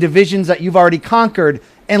in divisions that you've already conquered,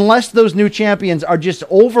 unless those new champions are just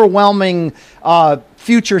overwhelming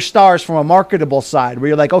future stars from a marketable side, where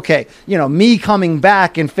you're like, okay, me coming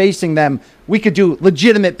back and facing them, we could do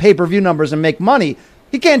legitimate pay-per-view numbers and make money.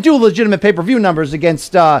 He can't do legitimate pay-per-view numbers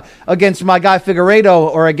against my guy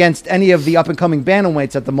Figueiredo or against any of the up-and-coming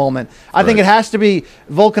bantamweights at the moment. I think it has to be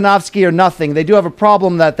Volkanovski or nothing. They do have a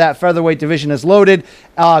problem that featherweight division is loaded.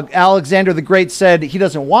 Alexander the Great said he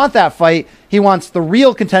doesn't want that fight. He wants the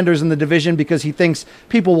real contenders in the division because he thinks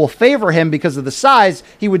people will favor him because of the size.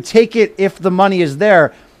 He would take it if the money is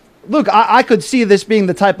there. Look, I could see this being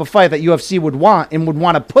the type of fight that UFC would want and would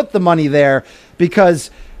want to put the money there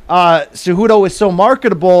because Cejudo is so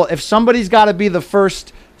marketable. If somebody's got to be the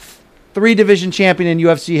first 3-division champion in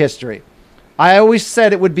UFC history, I always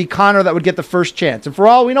said it would be Conor that would get the first chance. And for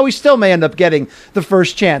all we know, he still may end up getting the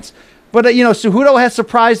first chance. But, Cejudo has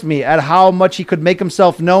surprised me at how much he could make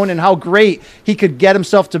himself known and how great he could get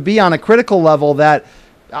himself to be on a critical level that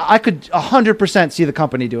I could 100% see the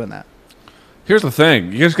company doing that. Here's the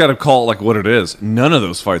thing. You just got to call it like what it is. None of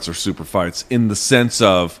those fights are super fights in the sense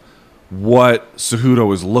of what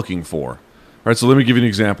Cejudo is looking for. All right, so let me give you an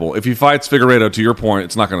example. If he fights Figueiredo, to your point,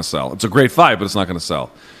 it's not going to sell. It's a great fight, but it's not going to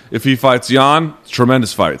sell. If he fights Jan, it's a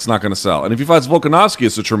tremendous fight. It's not going to sell. And if he fights Volkanovski,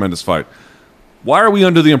 it's a tremendous fight. Why are we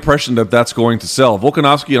under the impression that that's going to sell?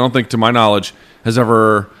 Volkanovski, I don't think, to my knowledge, has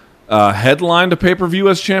ever headlined a pay-per-view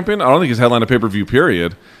as champion. I don't think he's headlined a pay-per-view,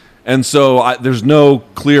 period. And so there's no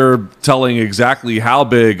clear telling exactly how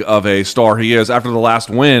big of a star he is. After the last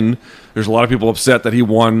win, there's a lot of people upset that he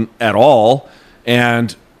won at all.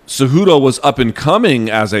 And Cejudo was up and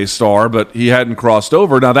coming as a star, but he hadn't crossed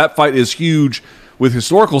over. Now, that fight is huge with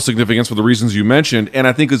historical significance for the reasons you mentioned, and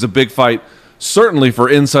I think is a big fight certainly for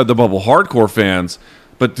inside the bubble hardcore fans.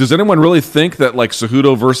 But does anyone really think that like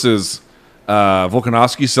Cejudo versus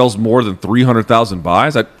Volkanovski sells more than 300,000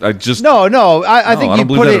 buys? I just no. I think you'd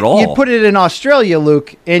put it in Australia,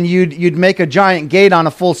 Luke, and you'd make a giant gate on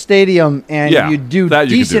a full stadium, and you'd do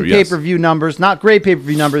decent pay-per-view numbers, not great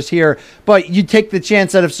pay-per-view numbers here, but you'd take the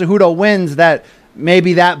chance that if Cejudo wins, that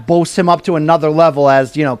maybe that boasts him up to another level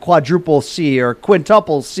as, quadruple C or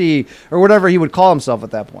quintuple C or whatever he would call himself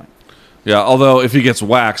at that point. Yeah, although if he gets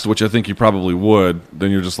waxed, which I think he probably would,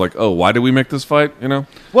 then you're just like, oh, why did we make this fight? Well,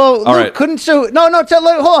 all Luke, right.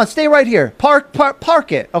 Hold on, stay right here. Park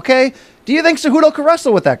it, okay? Do you think Cejudo could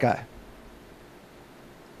wrestle with that guy?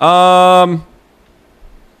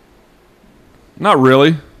 Not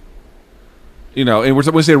really. And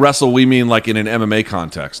when we say wrestle, we mean like in an MMA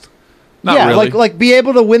context. Not really. like be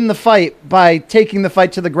able to win the fight by taking the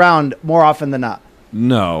fight to the ground more often than not.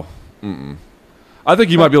 No. Mm-mm. I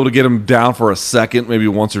think you might be able to get him down for a second, maybe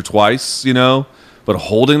once or twice, but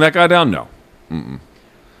holding that guy down, no. Mm-mm.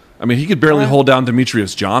 I mean, he could barely hold down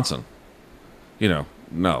Demetrius Johnson.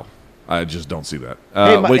 No. I just don't see that.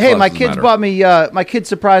 My kids bought me. My kids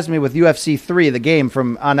surprised me with UFC 3, the game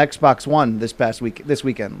on Xbox One this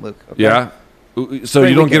weekend, Luke. Okay? Yeah. So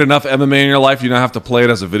you don't get enough MMA in your life? You don't have to play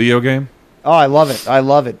it as a video game? Oh, I love it.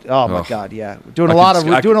 Oh my God, yeah. Doing a lot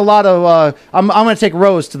of. I'm going to take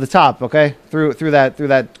Rose to the top, okay? Through that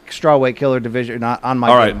strawweight killer division on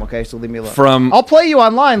my game, okay? So leave me alone. I'll play you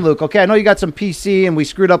online, Luke. Okay, I know you got some PC, and we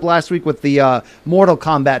screwed up last week with the Mortal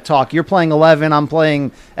Kombat talk. You're playing 11, I'm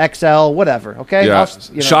playing XL, whatever. Okay. Yeah.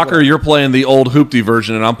 Shocker, you're playing the old hoopty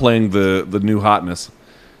version, and I'm playing the new hotness.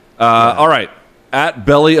 All right. At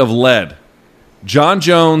Belly of Lead, John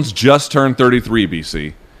Jones just turned 33.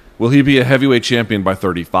 BC. Will he be a heavyweight champion by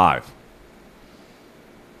 35?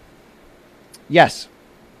 Yes.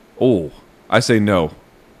 Oh, I say no.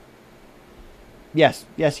 Yes,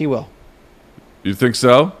 he will. You think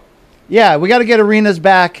so? Yeah, we got to get Arenas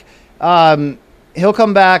back. He'll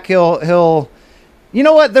come back. He'll. You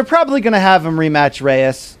know what? They're probably going to have him rematch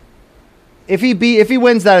Reyes. If he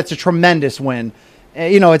wins that, it's a tremendous win.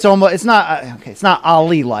 It's not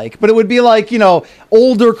Ali like, but it would be like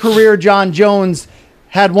older career John Jones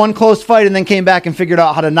had one close fight and then came back and figured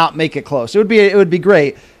out how to not make it close. It would be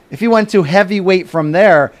great if he went to heavyweight from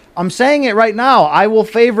there. I'm saying it right now. I will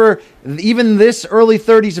favor even this early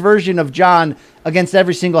 30s version of John against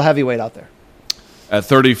every single heavyweight out there. At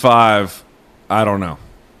 35, I don't know.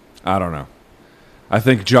 I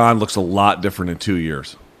think John looks a lot different in 2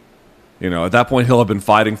 years. At that point, he'll have been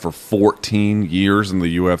fighting for 14 years in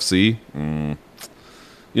the UFC. And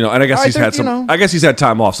I guess I guess he's had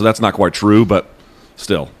time off, so that's not quite true, but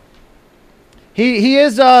still. He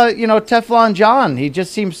is Teflon John. He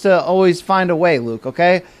just seems to always find a way, Luke,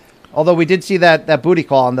 okay? Although we did see that booty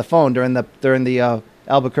call on the phone during the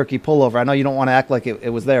Albuquerque pullover. I know you don't want to act like it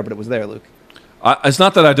was there, but it was there, Luke. It's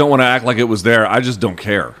not that I don't want to act like it was there. I just don't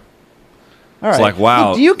care. All right. It's like, wow.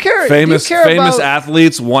 Luke, do you care? Famous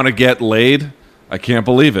athletes want to get laid. I can't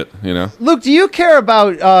believe it, Luke, do you care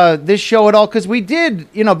about this show at all? Because we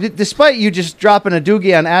did, despite you just dropping a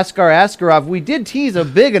doogie on Askar Askarov, we did tease a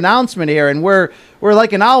big announcement here, and we're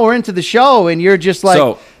like an hour into the show, and you're just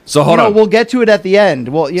like, so hold on. We'll get to it at the end.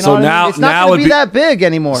 Well, so now, it's not going to be that big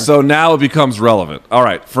anymore. So now it becomes relevant. All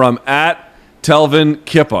right, from at Telvin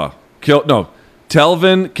Kippa,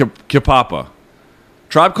 Telvin Kipapa,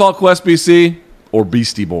 Tribe Called Quest BC or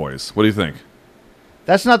Beastie Boys? What do you think?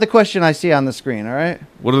 That's not the question I see on the screen, all right?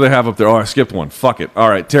 What do they have up there? Oh, I skipped one. Fuck it. All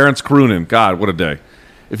right, Terrence Croonin. God, what a day.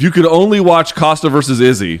 If you could only watch Costa versus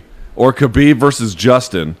Izzy or Khabib versus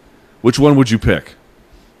Justin, which one would you pick?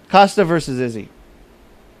 Costa versus Izzy.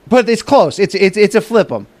 But it's close. It's a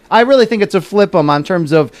flip 'em. I really think it's a flip 'em on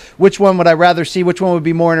terms of which one would I rather see, which one would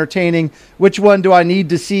be more entertaining, which one do I need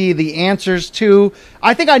to see the answers to.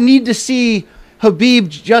 I think I need to see Khabib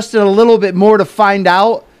Justin a little bit more to find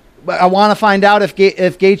out. I want to find out if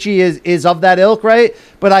Gaethje is of that ilk, right?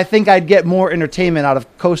 But I think I'd get more entertainment out of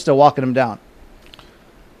Costa walking him down.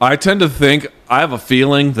 I tend to think, I have a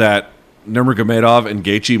feeling that Nurmagomedov and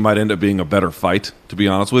Gaethje might end up being a better fight, to be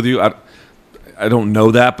honest with you. I don't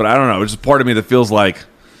know that, but I don't know. It's just part of me that feels like,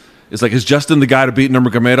 is Justin the guy to beat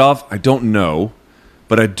Nurmagomedov? I don't know.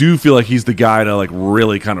 But I do feel like he's the guy to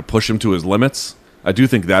really kind of push him to his limits. I do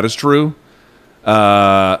think that is true.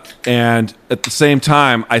 And at the same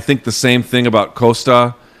time, I think the same thing about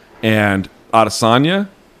Costa and Adesanya,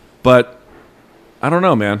 but I don't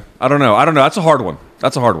know, man. I don't know. That's a hard one.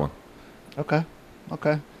 Okay.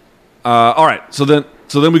 All right. So then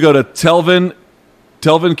we go to Telvin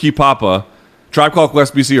Kipapa, Tribe Called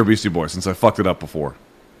Quest BC or Beastie Boys, since I fucked it up before.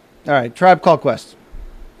 All right. Tribe Called Quest.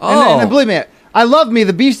 Oh. And believe me, I love me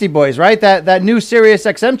the Beastie Boys, right? That new Sirius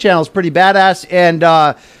XM channel is pretty badass, and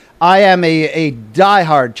I am a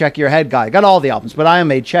diehard Check Your Head guy. Got all the albums, but I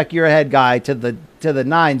am a Check Your Head guy to the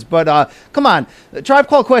nines. But come on, Tribe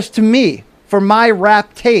Called Quest to me for my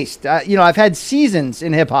rap taste. I've had seasons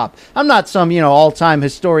in hip hop. I'm not some, all-time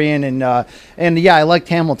historian, and yeah, I liked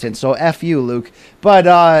Hamilton, so F you, Luke. But,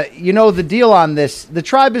 the deal on this, the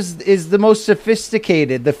Tribe is the most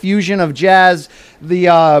sophisticated, the fusion of jazz,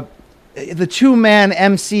 the two-man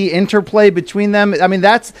MC interplay between them. I mean,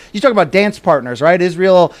 you talk about dance partners, right?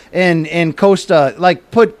 Israel and Costa,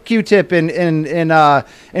 like put Q-Tip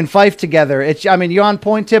and Fife together. You're on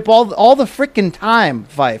point, Tip all the freaking time,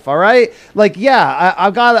 Fife. All right, like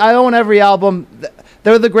I own every album.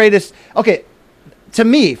 They're the greatest. Okay, to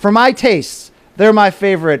me, for my tastes, they're my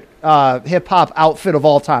favorite hip hop outfit of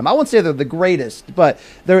all time. I won't say they're the greatest, but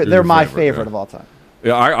they're my favorite of all time.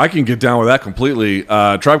 Yeah, I can get down with that completely.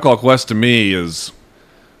 Tribe Called Quest to me is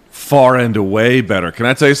far and away better. Can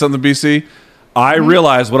I tell you something, BC? I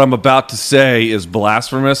realize what I'm about to say is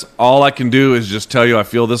blasphemous. All I can do is just tell you I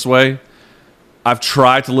feel this way. I've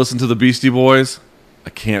tried to listen to the Beastie Boys. I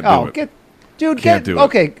can't do it. Can't do it.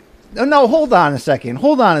 Okay, no, hold on a second.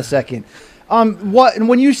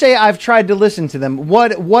 When you say I've tried to listen to them,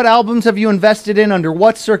 what albums have you invested in? Under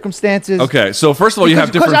what circumstances? Okay, so first of all, you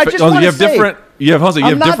have different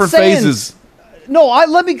phases. No,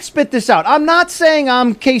 let me spit this out. I'm not saying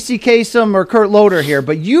I'm Casey Kasem or Kurt Loder here,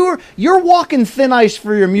 but you're walking thin ice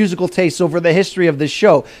for your musical tastes over the history of this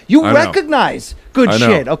show. You recognize good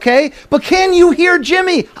shit, okay? But can you hear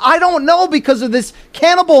Jimmy? I don't know because of this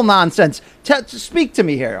cannibal nonsense. Speak to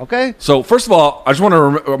me here, okay? So first of all, I just want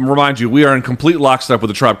to remind you, we are in complete lockstep with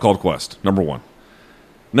the Tribe Called Quest, number one.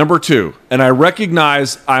 Number two, and I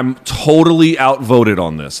recognize I'm totally outvoted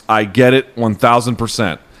on this. I get it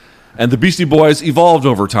 1,000%. And the Beastie Boys evolved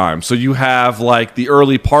over time. So you have like the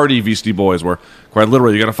early party Beastie Boys where quite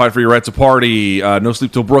literally you got to fight for your right to party, No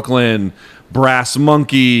Sleep Till Brooklyn, Brass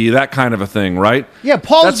Monkey, that kind of a thing, right? Yeah,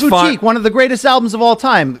 Paul's Boutique, one of the greatest albums of all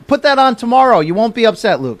time. Put that on tomorrow. You won't be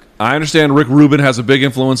upset, Luke. I understand Rick Rubin has a big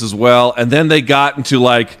influence as well. And then they got into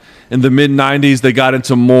like, in the mid-'90s, they got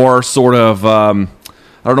into more sort of...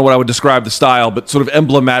 I don't know what I would describe the style, but sort of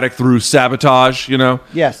emblematic through Sabotage,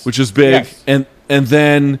 Yes. Which is big. Yes. And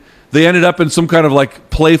then they ended up in some kind of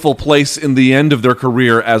like playful place in the end of their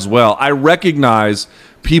career as well. I recognize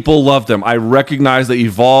people loved them. I recognize they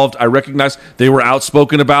evolved. I recognize they were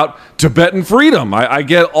outspoken about Tibetan freedom. I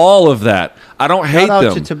get all of that. I don't hate them. Shout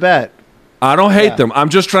out to Tibet. I don't hate them. I'm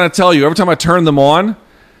just trying to tell you, every time I turn them on,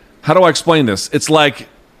 how do I explain this? It's like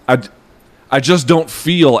I just don't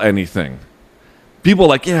feel anything. People are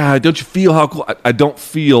like, yeah, don't you feel how cool? I don't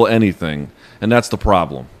feel anything, and that's the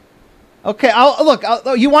problem. Okay,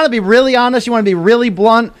 you want to be really honest? You want to be really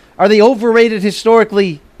blunt? Are they overrated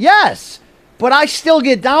historically? Yes, but I still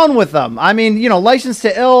get down with them. I mean, License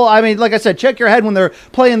to Ill. I mean, like I said, check your head when they're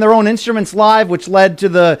playing their own instruments live, which led to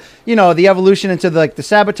the evolution into the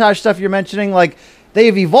Sabotage stuff you're mentioning. Like,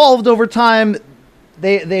 they've evolved over time.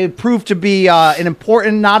 They proved to be an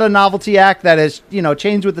important, not a novelty act that has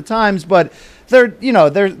changed with the times, but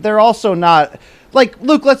they're also not like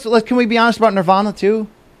Luke. Can we be honest about Nirvana too?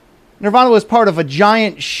 Nirvana was part of a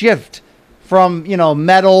giant shift from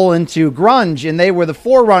metal into grunge, and they were the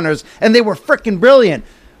forerunners, and they were freaking brilliant.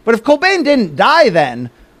 But if Cobain didn't die then,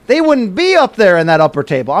 they wouldn't be up there in that upper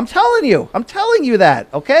table. I'm telling you that.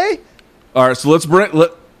 Okay. All right. So let's bring.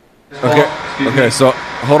 Okay. So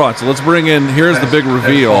hold on. So let's bring in. Here's the big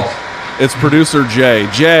reveal. It's producer Jay.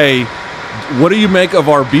 Jay, what do you make of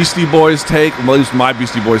our Beastie Boys take? Well, at least my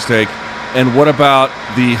Beastie Boys take. And what about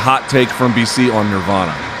the hot take from BC on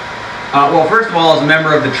Nirvana? Well, first of all, as a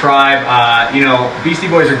member of the Tribe, Beastie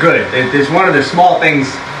Boys are good. It's one of the small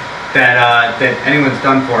things that anyone's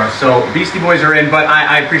done for us. So Beastie Boys are in, but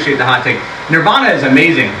I appreciate the hot take. Nirvana is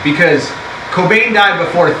amazing because Cobain died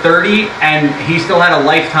before 30, and he still had a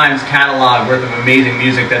lifetime's catalog worth of amazing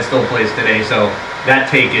music that still plays today. So that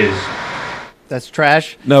take is... That's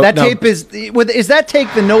trash. Tape is that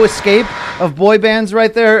take the No Escape of boy bands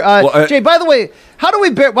right there? Jay, by the way, how do we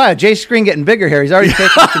wow, Jay's screen getting bigger here. He's already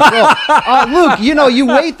taking control. Luke, you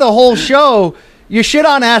wait the whole show. You shit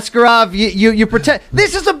on Askarov. You pretend.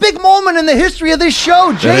 This is a big moment in the history of this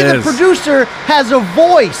show. Jay, the producer, has a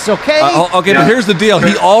voice. Okay. But here's the deal.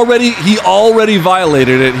 He already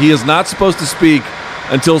violated it. He is not supposed to speak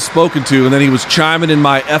until spoken to, and then he was chiming in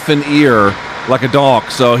my effing ear like a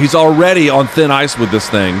dog. So he's already on thin ice with this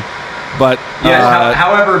thing. But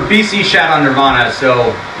however, BC shat on Nirvana, so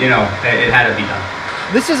it had to be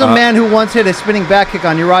done. This is a man who once hit a spinning back kick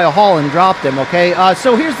on Uriah Hall and dropped him. Okay,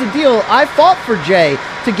 so here's the deal. I fought for Jay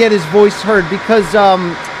to get his voice heard because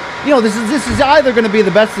this is either going to be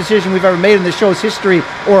the best decision we've ever made in the show's history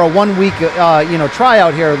or a 1 week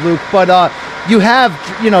tryout here, Luke. But you have,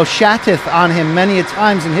 Shatith on him many a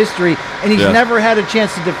times in history, and he's never had a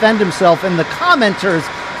chance to defend himself. And the commenters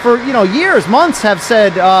for, years, months have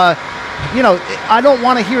said, I don't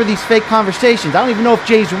want to hear these fake conversations. I don't even know if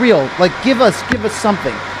Jay's real. Like, give us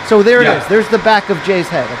something. So there it is. There's the back of Jay's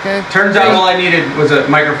head, okay? Turns out all I needed was a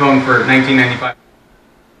microphone for 1995.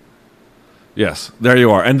 Yes, there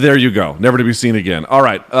you are. And there you go. Never to be seen again. All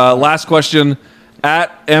right, last question.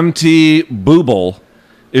 At MT Booble,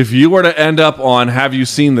 if you were to end up on Have You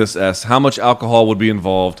Seen This, S, how much alcohol would be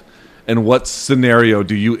involved, and what scenario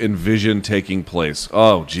do you envision taking place?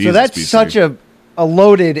 Oh, Jesus. So that's BC. such a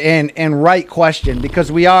loaded and right question,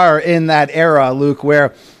 because we are in that era, Luke,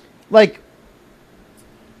 where, like,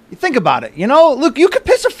 you think about it, Luke, you could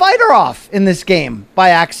piss a fighter off in this game by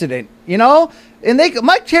accident, And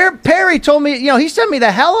Mike Perry told me, he sent me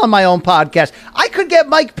to hell on my own podcast. I could get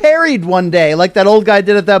Mike Perry'd one day, like that old guy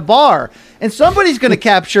did at that bar. And somebody's going to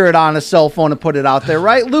capture it on a cell phone and put it out there,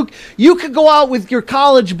 right? Luke, you could go out with your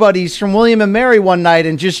college buddies from William and Mary one night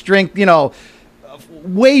and just drink,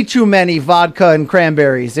 way too many vodka and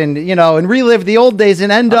cranberries and, and relive the old days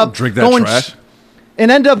and end up drink that going trash. And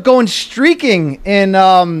end up going streaking in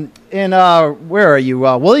where are you?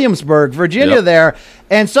 Williamsburg, Virginia there.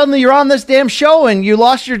 And suddenly you're on this damn show and you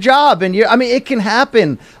lost your job. And it can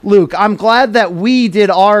happen, Luke. I'm glad that we did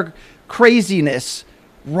our craziness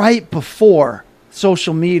right before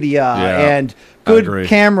social media and good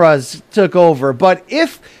cameras took over. But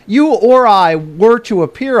if you or I were to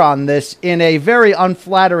appear on this in a very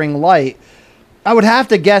unflattering light, I would have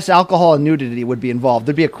to guess alcohol and nudity would be involved.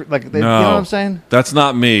 There'd be you know what I'm saying? That's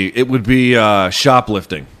not me. It would be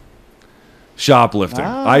shoplifting.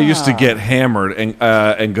 I used to get hammered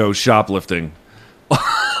and go shoplifting.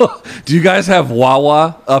 Do you guys have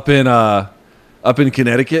Wawa up in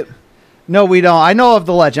Connecticut? No, we don't. I know of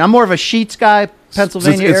the legend. I'm more of a Sheetz guy,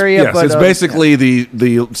 Pennsylvania area. Yes, but, it's basically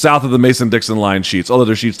the south of the Mason-Dixon line Sheetz. Although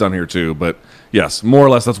there's Sheetz down here too, but yes, more or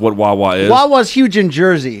less that's what Wawa is. Wawa's huge in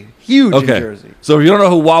Jersey. In Jersey. So if you don't know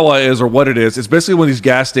who Wawa is or what it is, it's basically one of these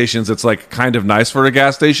gas stations that's like kind of nice for a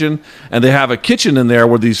gas station, and they have a kitchen in there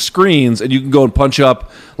with these screens, and you can go and punch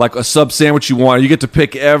up like a sub sandwich you want. You get to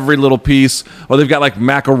pick every little piece, or they've got like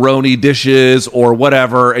macaroni dishes or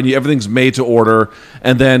whatever, and everything's made to order.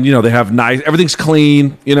 And then they have everything's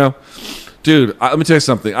clean. Dude, let me tell you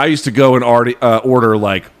something. I used to go and order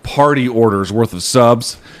like party orders worth of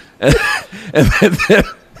subs, and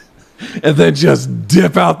then just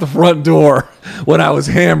dip out the front door when I was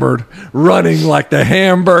hammered, running like the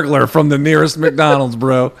Hamburglar from the nearest McDonald's,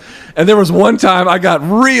 bro. And there was one time I got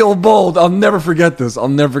real bold. I'll never forget this.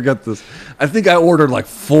 I think I ordered like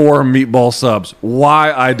 4 meatball subs.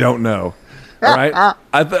 Why, I don't know. All right?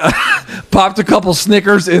 I popped a couple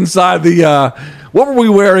Snickers inside the... what were we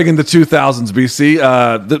wearing in the 2000s, BC?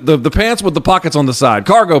 The pants with the pockets on the side.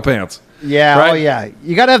 Cargo pants. Yeah, right? Oh yeah.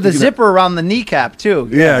 You got to have the zipper around the kneecap too.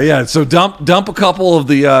 Yeah. So dump a couple of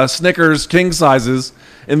the Snickers king sizes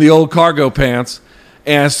in the old cargo pants,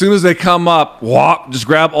 and as soon as they come up, just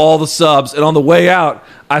grab all the subs, and on the way out,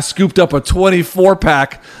 I scooped up a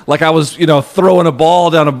 24-pack like I was, throwing a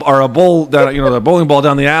ball down a bowl down, the bowling ball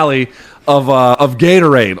down the alley of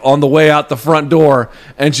Gatorade on the way out the front door,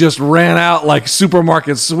 and just ran out like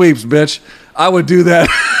supermarket sweeps, bitch. I would do that.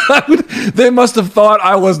 They must have thought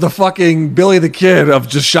I was the fucking Billy the Kid of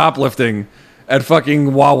just shoplifting at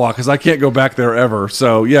fucking Wawa, because I can't go back there ever.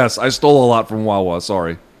 So, yes, I stole a lot from Wawa.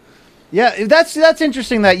 Sorry. Yeah, that's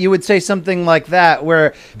interesting that you would say something like that,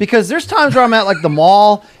 because there's times where I'm at like the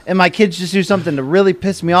mall and my kids just do something to really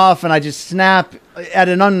piss me off, and I just snap at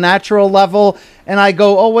an unnatural level, and I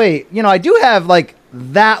go, oh wait, I do have like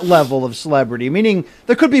that level of celebrity, meaning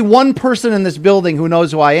there could be one person in this building who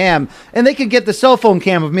knows who I am, and they could get the cell phone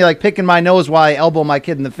cam of me like picking my nose while I elbow my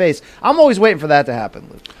kid in the face. I'm always waiting for that to happen,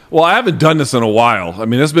 Luke. Well, I haven't done this in a while. I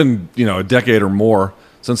mean, it's been a decade or more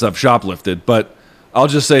since I've shoplifted, but I'll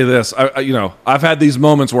just say this. I've had these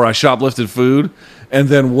moments where I shoplifted food and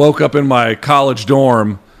then woke up in my college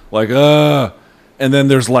dorm like, and then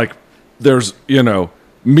there's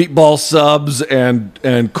meatball subs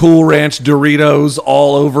and Cool Ranch Doritos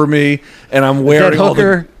all over me, and I'm wearing all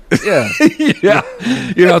the... Yeah.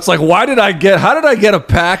 It's like, how did I get a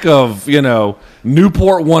pack of,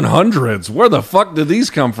 Newport 100s? Where the fuck did these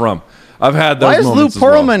come from? I've had those moments. Why is Lou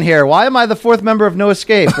Pearlman here? Why am I the 4th member of No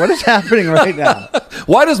Escape? What is happening right now?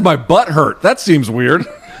 Why does my butt hurt? That seems weird.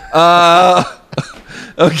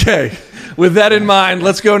 Okay. With that in mind,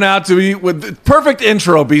 let's go now with perfect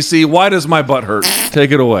intro, BC. Why does my butt hurt?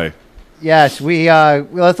 Take it away. Yes,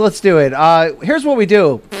 let's do it. Here's what we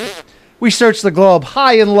do. We search the globe,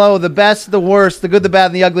 high and low, the best, the worst, the good, the bad,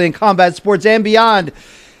 and the ugly in combat sports and beyond.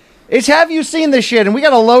 It's Have You Seen This Shit? And we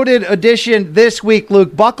got a loaded edition this week,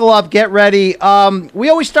 Luke. Buckle up, get ready. We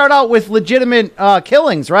always start out with legitimate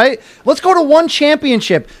killings, right? Let's go to one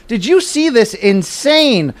championship. Did you see this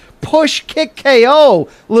insane push kick KO,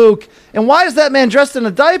 Luke? And why is that man dressed in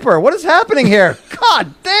a diaper? What is happening here?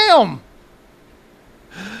 God damn.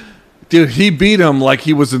 Dude, he beat him like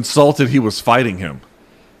he was insulted he was fighting him.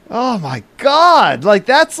 Oh, my God. Like,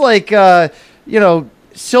 that's like,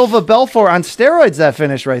 Silva Belfort on steroids, that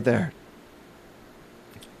finish right there.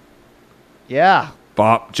 Yeah.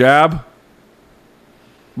 Bop, jab.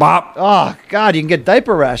 Bop. Oh, God, you can get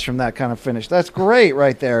diaper rash from that kind of finish. That's great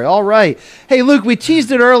right there. All right. Hey, Luke, we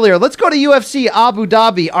teased it earlier. Let's go to UFC Abu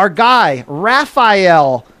Dhabi. Our guy,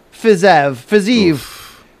 Rafael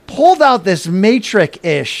Fiziev, pulled out this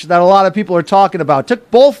matrix-ish that a lot of people are talking about.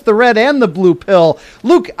 Took both the red and the blue pill.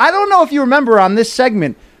 Luke, I don't know if you remember on this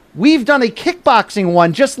segment, we've done a kickboxing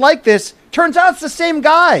one just like this. Turns out it's the same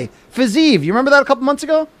guy, Fiziev. You remember that a couple months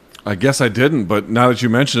ago? I guess I didn't, but now that you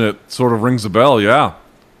mention it, sort of rings a bell, yeah.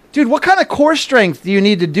 Dude, what kind of core strength do you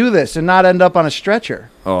need to do this and not end up on a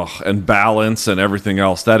stretcher? Oh, and balance and everything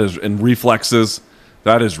else. That is, and reflexes.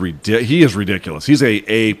 That is he is ridiculous. He's a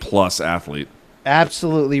A+ athlete.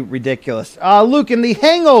 Absolutely ridiculous. Luke, in the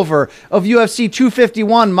hangover of UFC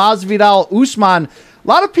 251, Masvidal Usman, a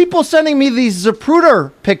lot of people sending me these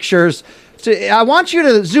Zapruder pictures. So I want you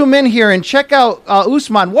to zoom in here and check out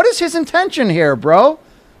Usman. What is his intention here, bro?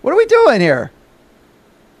 What are we doing here?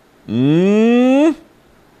 You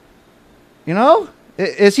know?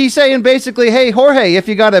 Is he saying basically, hey, Jorge, if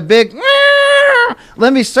you got a big...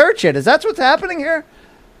 let me search it. Is that what's happening here?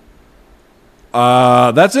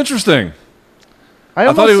 That's interesting. I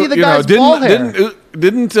almost see the guy's ball hair.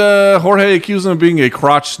 Didn't Jorge accuse him of being a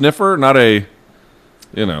crotch sniffer, not a...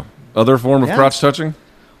 other form of crotch touching?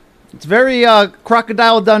 It's very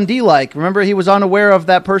Crocodile Dundee-like. Remember, he was unaware of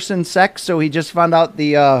that person's sex, so he just found out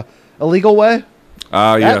the illegal way?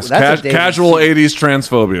 Yes. Casual 80s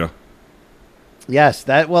transphobia. Yes.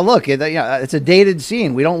 Look, it's a dated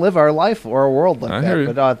scene. We don't live our life or our world like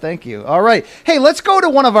that. But thank you. All right. Hey, let's go to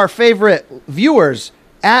one of our favorite viewers,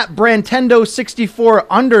 at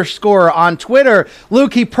Brantendo64_ on Twitter.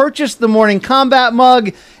 Luke, he purchased the Morning Combat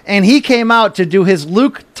mug, and he came out to do his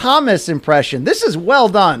Luke Thomas impression. This is well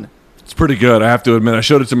done. It's pretty good, I have to admit. I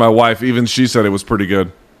showed it to my wife. Even she said it was pretty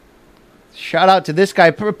good. Shout out to this guy.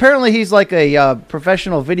 Apparently, he's like a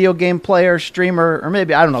professional video game player, streamer, or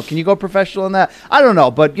maybe, I don't know. Can you go professional in that? I don't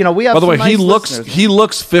know, but, we have By the way, nice he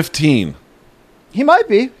looks 15. He might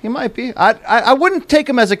be. I wouldn't take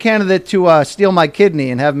him as a candidate to steal my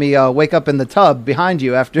kidney and have me wake up in the tub behind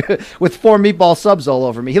you after with 4 meatball subs all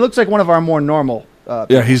over me. He looks like one of our more normal.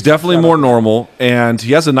 Yeah, he's definitely more normal, and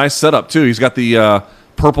he has a nice setup too. He's got the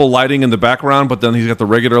purple lighting in the background, but then he's got the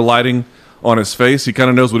regular lighting on his face. He kind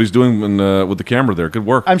of knows what he's doing with the camera there. Good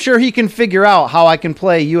work. I'm sure he can figure out how I can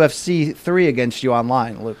play UFC 3 against you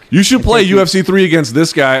online, Luke. You should play UFC 3 against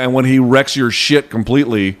this guy, and when he wrecks your shit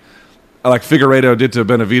completely, like Figueiredo did to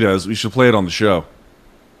Benavidez, we should play it on the show.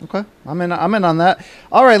 Okay, I'm in on that.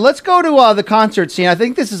 All right, let's go to the concert scene. I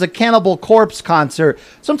think this is a Cannibal Corpse concert.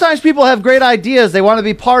 Sometimes people have great ideas. They want to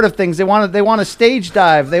be part of things. They want to stage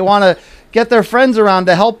dive. They want to get their friends around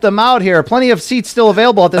to help them out here. Plenty of seats still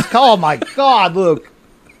available at this. Oh my God, Luke!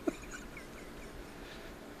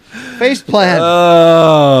 Face plant.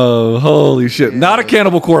 Oh, holy shit! Not a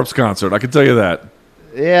Cannibal Corpse concert. I can tell you that.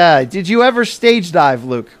 Yeah. Did you ever stage dive,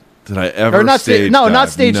 Luke? Did I ever not stage dive? No, not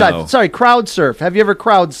stage dive. Sorry, crowd surf. Have you ever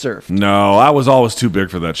crowd surfed? No, I was always too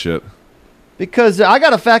big for that shit. Because I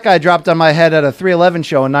got a fat guy dropped on my head at a 311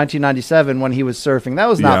 show in 1997 when he was surfing. That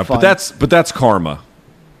was not fun. But that's karma.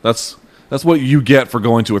 That's what you get for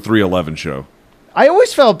going to a 311 show. I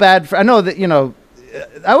always felt bad for. I know that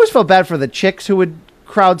I always felt bad for the chicks who would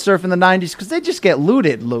crowd surf in the 90s because they just get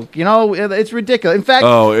looted, Luke. It's ridiculous. In fact,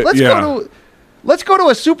 let's go to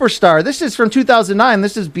a superstar. This is from 2009.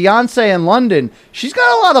 This is Beyonce in London. She's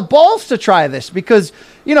got a lot of balls to try this because,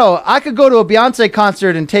 I could go to a Beyonce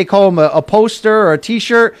concert and take home a poster or a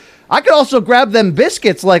T-shirt. I could also grab them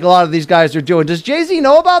biscuits like a lot of these guys are doing. Does Jay-Z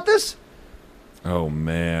know about this? Oh,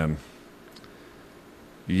 man.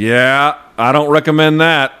 Yeah, I don't recommend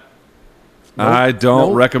that. Nope, I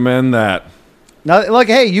don't recommend that. Now, look,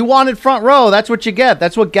 hey, you wanted front row. That's what you get.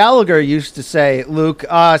 That's what Gallagher used to say, Luke.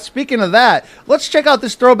 Speaking of that, let's check out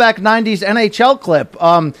this throwback 90s NHL clip.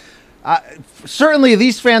 Certainly,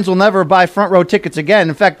 these fans will never buy front row tickets again.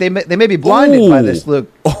 In fact, they may be blinded by this,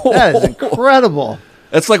 Luke. That is incredible.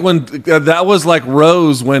 It's like when that was like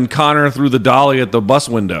Rose when Connor threw the dolly at the bus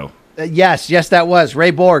window. Yes, that was Ray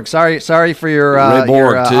Borg. Sorry for your Ray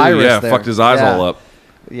Borg your, too. iris Yeah, there. fucked his eyes all up.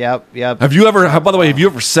 Yep. Have you ever? By the way, have you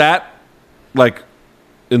ever sat like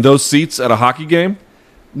in those seats at a hockey game?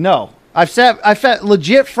 No, I've sat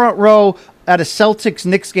legit front row at a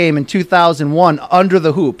Celtics-Knicks game in 2001 under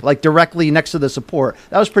the hoop, like directly next to the support.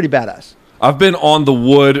 That was pretty badass. I've been on the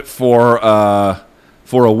wood for a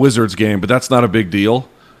Wizards game, but that's not a big deal.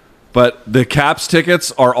 But the Caps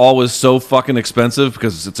tickets are always so fucking expensive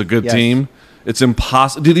because it's a good team. It's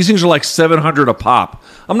impossible. Dude, these things are like $700 a pop.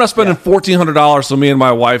 I'm not spending $1,400 so me and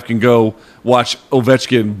my wife can go watch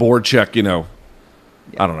Ovechkin board check, I don't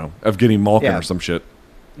know, Evgeny Malkin or some shit.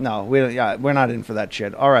 No, we're not in for that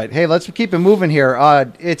shit. All right. Hey, let's keep it moving here.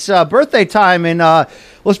 It's birthday time, and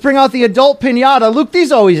let's bring out the adult pinata. Luke,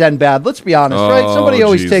 these always end bad. Let's be honest, right? Somebody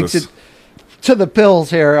always takes it to the pills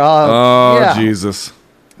here. Jesus.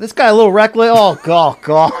 This guy a little reckless. Oh,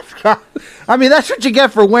 God. I mean, that's what you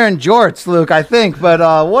get for wearing jorts, Luke, I think. But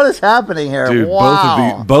what is happening here? Dude,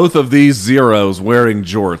 wow. both of these zeros wearing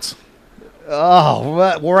jorts.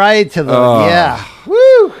 Oh, right to the,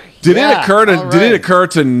 Woo. Did it occur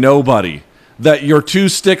to nobody that your two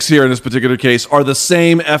sticks here in this particular case are the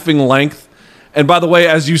same effing length? And by the way,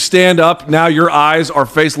 as you stand up, now your eyes are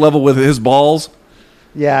face level with his balls?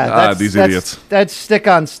 Yeah, these idiots. That's stick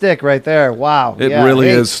on stick right there. Wow. It really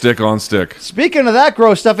is stick on stick. Speaking of that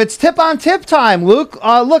gross stuff, it's tip on tip time, Luke.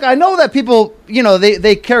 Look, I know that people,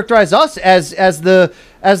 they characterize us as the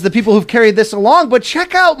people who've carried this along, but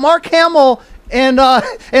check out Mark Hamill and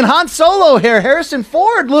Han Solo here, Harrison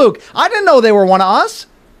Ford, Luke. I didn't know they were one of us.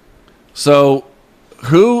 So,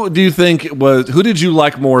 who did you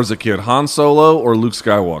like more as a kid, Han Solo or Luke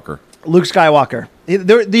Skywalker? Luke Skywalker.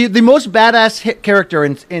 The most badass character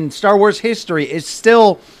in Star Wars history is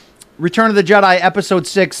still Return of the Jedi Episode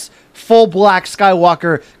 6, full black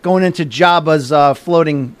Skywalker going into Jabba's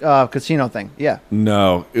floating casino thing. Yeah.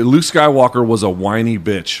 No, Luke Skywalker was a whiny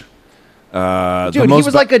bitch. Dude, he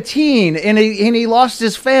was like a teen, and he lost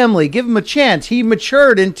his family. Give him a chance. He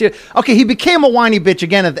matured into... Okay, he became a whiny bitch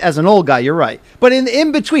again as an old guy, you're right. But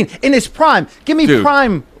in between, in his prime, give me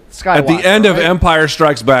prime Skywalker. At the end of Empire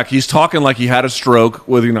Strikes Back, he's talking like he had a stroke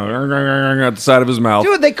with, at the side of his mouth.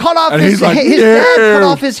 Dude, they cut off his dad cut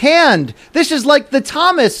off his hand. This is like the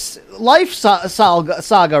Thomas life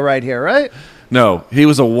saga right here, right? No, he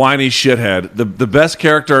was a whiny shithead. The best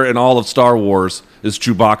character in all of Star Wars is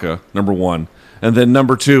Chewbacca, number one. And then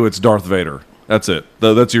number two, it's Darth Vader. That's it.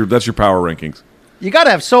 That's your power rankings. You got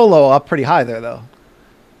to have Solo up pretty high there, though.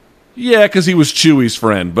 Yeah, because he was Chewie's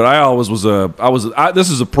friend. But I always was this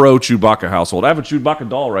is a pro Chewbacca household. I have a Chewbacca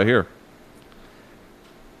doll right here.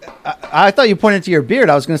 I thought you pointed to your beard.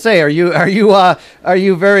 I was going to say, are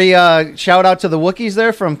you very shout out to the Wookiees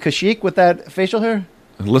there from Kashyyyk with that facial hair?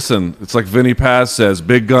 Listen, it's like Vinny Paz says,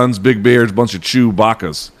 big guns, big beards, bunch of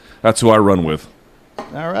Chewbaccas. That's who I run with.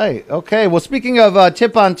 All right. Okay. Well, speaking of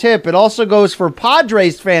tip on tip, it also goes for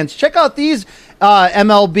Padres fans. Check out these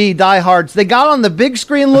MLB diehards. They got on the big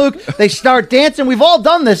screen, Luke. They start dancing. We've all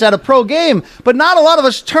done this at a pro game, but not a lot of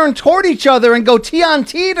us turn toward each other and go T on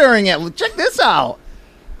T during it. Check this out.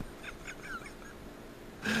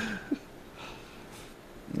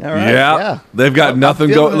 All right. Yeah. They've got nothing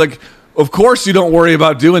going. Like, of course you don't worry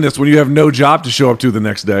about doing this when you have no job to show up to the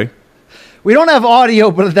next day. We don't have audio,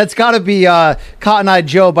 but that's got to be Cotton Eye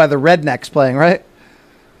Joe by the Rednecks playing, right?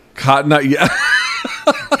 Cotton Eye, yeah.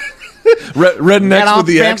 Rednecks with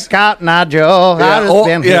the X. Cotton Eye Joe.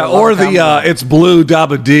 Or the It's Blue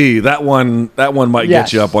Dabba D. That one might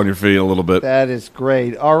get you up on your feet a little bit. That is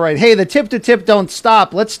great. All right. Hey, the tip to tip don't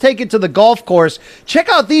stop. Let's take it to the golf course. Check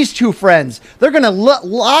out these two friends. They're going to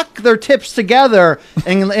lock their tips together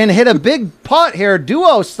and hit a big putt here,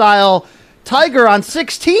 duo style. Tiger on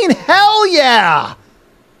 16. Hell yeah.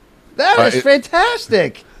 That is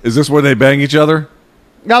fantastic. Is this where they bang each other?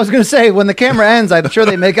 I was going to say, when the camera ends, I'm sure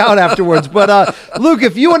they make out afterwards. But Luke,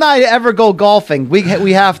 if you and I ever go golfing, we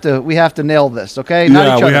have to nail this, okay? We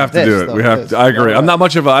have to do it. I agree. I'm not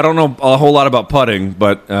much of I don't know a whole lot about putting,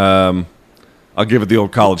 but I'll give it the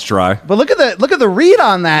old college try. But look at the read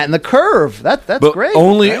on that and the curve. That's great.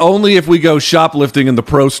 Only if we go shoplifting in the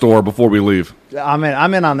pro store before we leave. I'm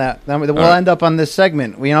in on that. We'll end up on this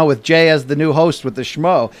segment, with Jay as the new host with the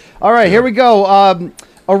schmo. All right, here we go.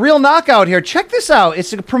 A real knockout here. Check this out.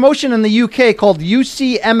 It's a promotion in the UK called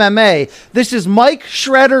UC MMA. This is Mike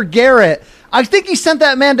Shredder Garrett. I think he sent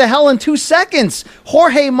that man to hell in 2 seconds.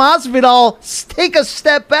 Jorge Masvidal, take a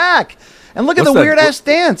step back. And look at the weird-ass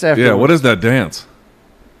dance after. Yeah, what is that dance?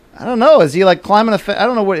 I don't know. Is he like climbing I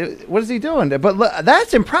don't know. What is he doing? But look,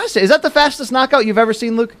 that's impressive. Is that the fastest knockout you've ever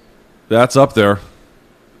seen, Luke? That's up there.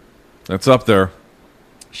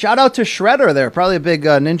 Shout out to Shredder there. Probably a big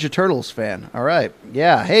Ninja Turtles fan. All right.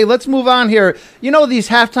 Yeah. Hey, let's move on here. You know these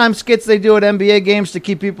halftime skits they do at NBA games to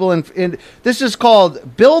keep people in this is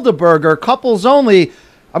called Build-A-Burger, couples only.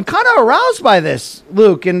 I'm kind of aroused by this,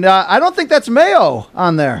 Luke, and I don't think that's mayo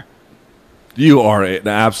on there. You are an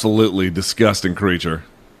absolutely disgusting creature.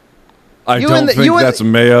 I don't think that's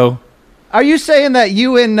mayo. Are you saying that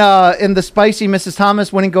you in the spicy Mrs.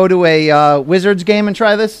 Thomas wouldn't go to a Wizards game and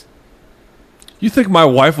try this? You think my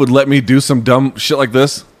wife would let me do some dumb shit like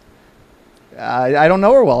this? I don't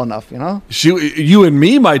know her well enough, you know? You and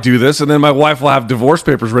me might do this, and then my wife will have divorce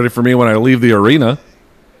papers ready for me when I leave the arena.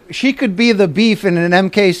 She could be the beef in an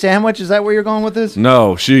MK sandwich. Is that where you're going with this?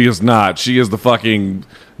 No, she is not. She is the fucking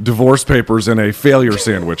divorce papers in a failure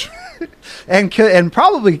sandwich. and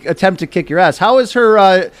probably attempt to kick your ass. How is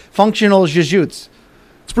her functional jiu-jitsu?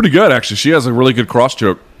 It's pretty good, actually. She has a really good cross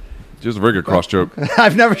choke. She has a very good cross choke.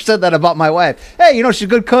 I've never said that about my wife. Hey, you know, she's a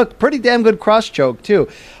good cook. Pretty damn good cross choke, too.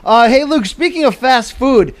 Hey, Luke, speaking of fast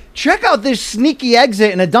food, check out this sneaky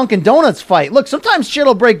exit in a Dunkin' Donuts fight. Look, sometimes shit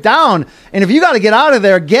will break down, and if you got to get out of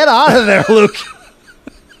there, Luke.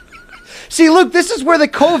 See, Luke, this is where the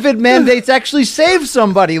COVID mandates actually save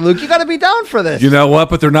somebody, Luke. You got to be down for this. You know what?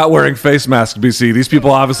 But they're not wearing face masks, BC. These people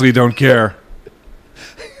obviously don't care.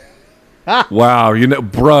 Wow. You know,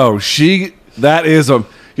 bro, that is a...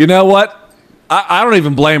 You know what? I don't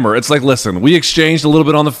even blame her. It's like, listen, we exchanged a little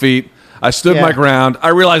bit on the feet. I stood my ground. I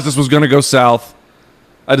realized this was going to go south.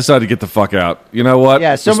 I decided to get the fuck out. You know what?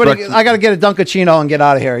 Yeah, I got to get a Dunkachino and get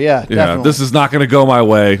out of here. Yeah, definitely. This is not going to go my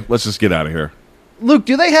way. Let's just get out of here. Luke,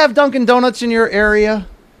 do they have Dunkin' Donuts in your area?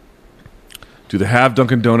 Do they have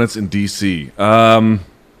Dunkin' Donuts in D.C.? I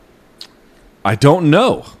don't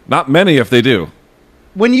know. Not many if they do.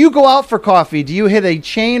 When you go out for coffee, do you hit a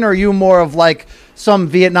chain or are you more of like some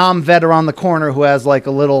Vietnam vet around the corner who has like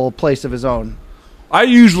a little place of his own? I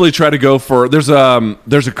usually try to go for there's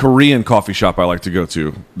a Korean coffee shop I like to go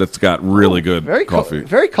to that's got really good coffee.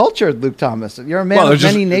 Very cultured, Luke Thomas. You're a man of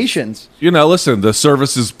many nations. You know, listen, the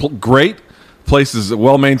service is great. Place is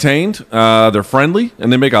well maintained. They're friendly,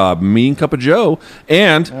 and they make a mean cup of joe.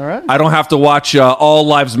 And I don't have to watch All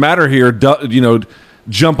Lives Matter here.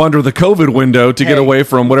 Jump under the COVID window to get away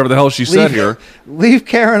from whatever the hell she said here. Leave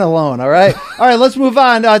Karen alone, all right? All right, let's move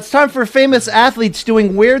on. It's time for famous athletes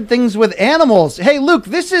doing weird things with animals. Hey, Luke,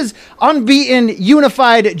 this is unbeaten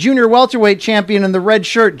unified junior welterweight champion in the red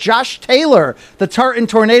shirt, Josh Taylor, the Tartan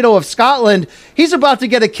Tornado of Scotland. He's about to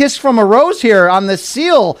get a kiss from a rose here on this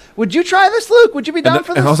seal. Would you try this, Luke? Would you be down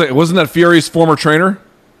for this? Wasn't that Fury's former trainer?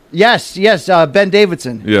 Yes, Ben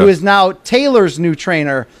Davidson, who is now Taylor's new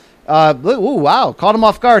trainer. Wow, caught him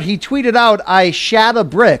off guard. He tweeted out, "I shat a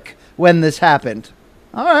brick when this happened."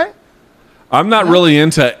 All right. I'm not really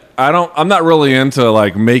into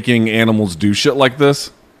like making animals do shit like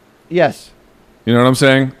this. Yes. You know what I'm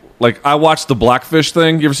saying? Like I watched the Blackfish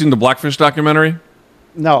thing. You ever seen the Blackfish documentary?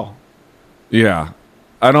 No. Yeah.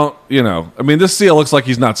 I don't, I mean this seal looks like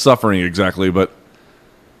he's not suffering exactly, but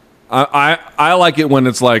I like it when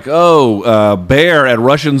it's like, bear at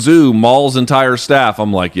Russian zoo mauls entire staff.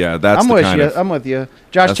 I'm like, yeah, that's I'm with you.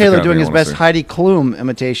 Josh Taylor doing his best Heidi Klum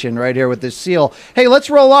imitation right here with this seal. Hey, let's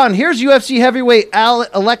roll on. Here's UFC heavyweight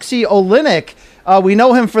Alexei Oleinik. We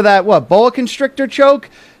know him for that, boa constrictor choke?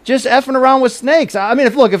 Just effing around with snakes. I mean,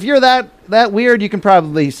 if you're that weird, you can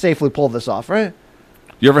probably safely pull this off, right?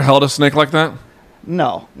 You ever held a snake like that?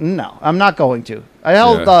 No, I'm not going to.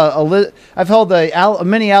 I've held a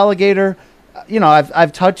mini alligator.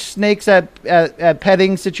 I've touched snakes at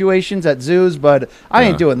petting situations at zoos, but I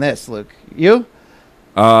ain't doing this, Luke. You?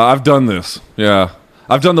 I've done this. Yeah,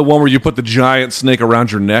 I've done the one where you put the giant snake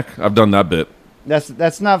around your neck. I've done that bit.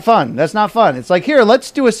 That's not fun. That's not fun. It's like, here,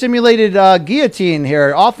 let's do a simulated guillotine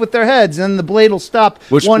here. Off with their heads, and the blade will stop.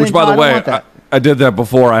 Which by the way, I did that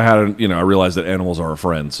before. I realized that animals are a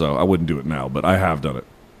friend, so I wouldn't do it now, but I have done it.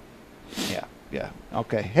 Yeah.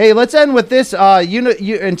 Okay. Hey, let's end with this.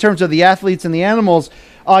 In terms of the athletes and the animals,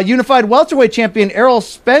 unified welterweight champion Errol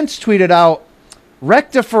Spence tweeted out,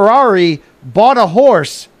 "Wrecked a Ferrari, bought a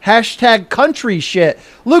horse. #country shit."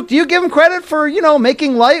 Luke, do you give him credit for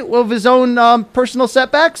making light of his own personal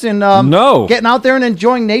setbacks and no, getting out there and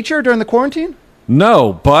enjoying nature during the quarantine?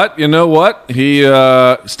 No, but you know what? He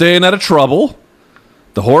staying out of trouble.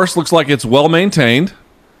 The horse looks like it's well maintained,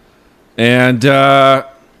 and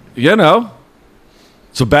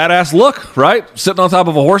it's a badass look, right? Sitting on top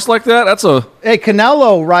of a horse like that. Hey,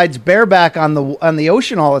 Canelo rides bareback on the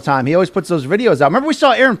ocean all the time. He always puts those videos out. Remember we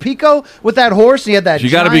saw Aaron Pico with that horse? He had that. You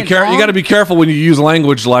got to be careful. You got to be careful when you use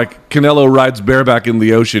language like Canelo rides bareback in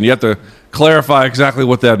the ocean. You have to clarify exactly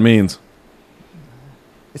what that means.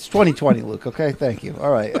 It's 2020, Luke. Okay, thank you. All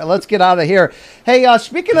right, let's get out of here. Hey,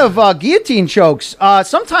 speaking of guillotine chokes,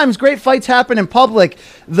 sometimes great fights happen in public.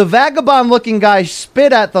 The vagabond-looking guy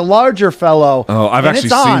spit at the larger fellow. Oh, I've actually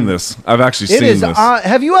seen this.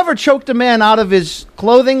 Have you ever choked a man out of his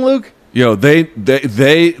clothing, Luke? Yo,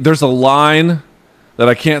 there's a line that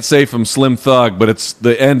I can't say from Slim Thug, but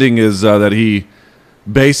the ending is that he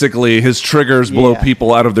basically his triggers blow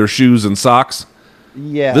people out of their shoes and socks.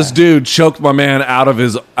 Yeah, this dude choked my man out of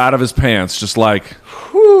his pants, just like.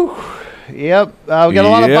 Whew. Yep, we got a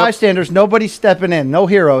lot of bystanders. Nobody stepping in. No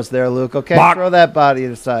heroes there, Luke. Okay, throw that body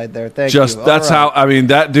aside there. Thank you. That's how. I mean,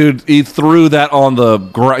 that dude. He threw that on the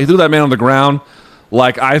ground. He threw that man on the ground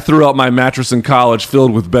like I threw out my mattress in college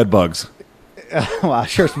filled with bed bugs. Well,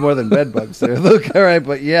 sure, it's more than bed bugs there, Luke. All right,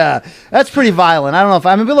 but yeah, that's pretty violent. I don't know if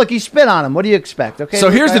but look, he spit on him. What do you expect? Okay. So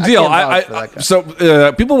Luke, here's the deal.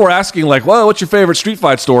 People were asking like, well, what's your favorite street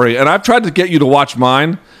fight story? And I've tried to get you to watch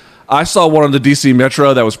mine. I saw one on the DC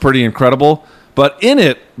Metro that was pretty incredible. But in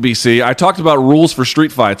it, BC, I talked about rules for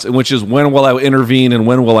street fights, which is when will I intervene and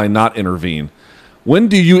when will I not intervene. When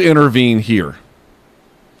do you intervene here?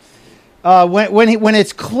 When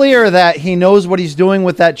it's clear that he knows what he's doing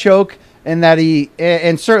with that choke. And that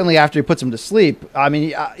and certainly after he puts him to sleep. I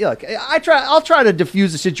mean, look, I'll try to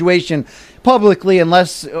diffuse the situation publicly,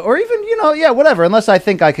 unless I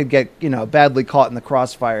think I could get badly caught in the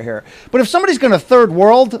crossfire here. But if somebody's going to third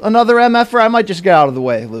world another MFer, I might just get out of the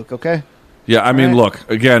way, Luke. Okay? Yeah, I mean, look,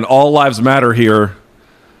 again, all lives matter here.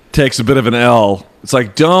 Takes a bit of an L. It's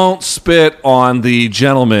like, don't spit on the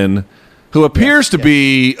gentleman who appears to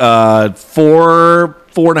be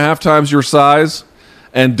 4.5 times your size.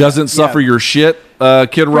 And doesn't suffer your shit, Kid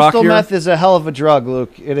Rock here? Crystal meth is a hell of a drug,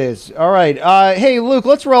 Luke. It is. All right. Hey, Luke,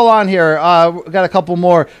 let's roll on here. We got a couple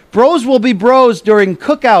more. Bros will be bros during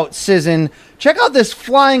cookout season. Check out this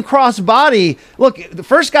flying cross body. Look, the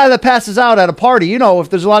first guy that passes out at a party, if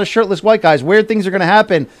there's a lot of shirtless white guys, weird things are going to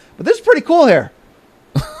happen. But this is pretty cool here.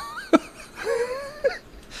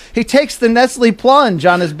 He takes the Nestle plunge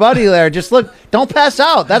on his buddy there. Just look, don't pass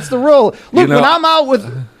out. That's the rule. Look, when I'm out with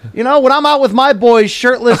my boys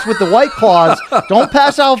shirtless with the White Claws, don't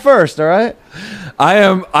pass out first, all right?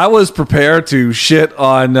 I was prepared to shit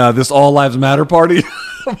on this All Lives Matter party,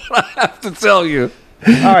 but I have to tell you.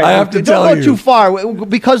 All right, I have to tell you. Don't go too far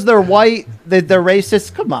because they're white, they're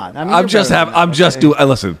racist. Come on. I mean,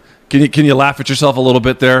 listen. Can you laugh at yourself a little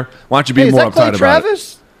bit there? Why don't you be more uptight about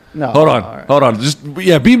it? No. Hold on. Just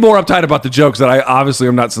be more uptight about the jokes that I obviously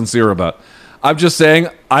am not sincere about. I'm just saying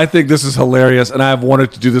I think this is hilarious, and I have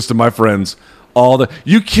wanted to do this to my friends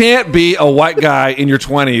You can't be a white guy in your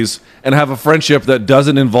 20s and have a friendship that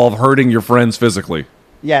doesn't involve hurting your friends physically.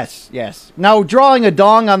 Yes. Now, drawing a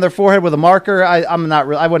dong on their forehead with a marker,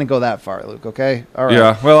 I wouldn't go that far, Luke. Okay. All right.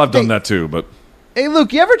 Yeah. Well, I've done that too, but. Hey,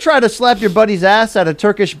 Luke, you ever try to slap your buddy's ass at a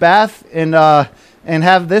Turkish bath and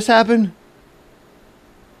have this happen?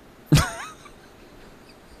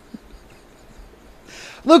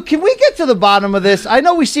 Luke, can we get to the bottom of this? I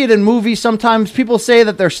know we see it in movies sometimes. People say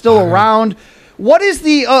that they're still around. What is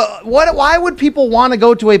why would people want to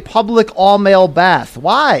go to a public all-male bath?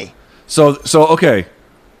 Why? So okay.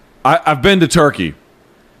 I've been to Turkey,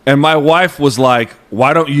 and my wife was like,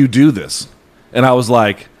 why don't you do this? And I was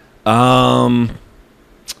like, I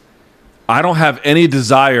don't have any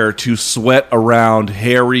desire to sweat around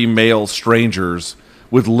hairy male strangers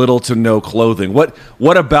with little to no clothing.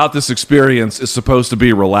 What about this experience is supposed to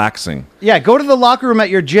be relaxing? Yeah, go to the locker room at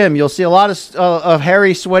your gym. You'll see a lot of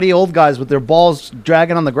hairy, sweaty old guys with their balls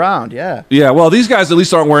dragging on the ground. Yeah. Yeah, well, these guys at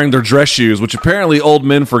least aren't wearing their dress shoes, which apparently old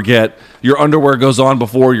men forget. Your underwear goes on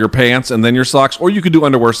before your pants and then your socks, or you could do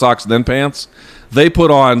underwear, socks, then pants. They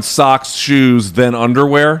put on socks, shoes, then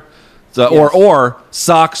underwear. Or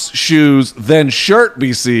socks, shoes, then shirt,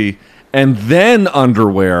 BC, and then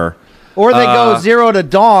underwear. Or they go zero to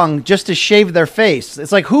dong just to shave their face.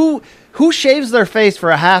 It's like, who shaves their face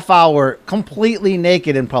for a half hour completely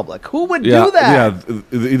naked in public? Who would do that? Yeah,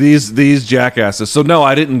 these jackasses. So, no,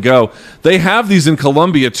 I didn't go. They have these in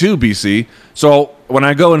Colombia, too, BC. So, when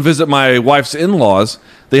I go and visit my wife's in-laws,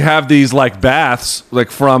 they have these, like, baths,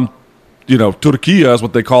 like, from, Turkey is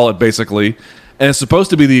what they call it, basically. And it's supposed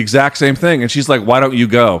to be the exact same thing. And she's like, why don't you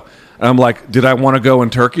go? And I'm like, did I want to go in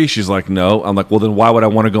Turkey? She's like, no. I'm like, well, then why would I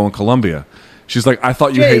want to go in Colombia? She's like, I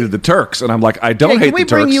thought you hated the Turks. And I'm like, I don't hate the Turks.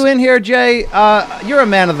 Can we bring you in here, Jay? You're a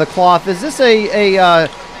man of the cloth. Is this a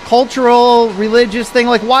cultural, religious thing?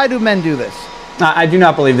 Like, why do men do this? I do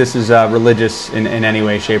not believe this is religious in any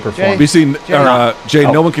way, shape, or form.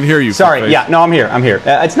 Jay, no one can hear you. Sorry. Yeah, no, I'm here.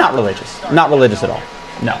 It's not religious. Not religious at all.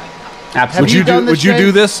 No. Absolutely. Would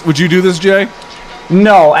you do this, Jay?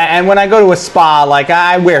 No, and when I go to a spa, like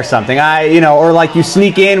I wear something, or like you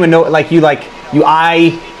sneak in when you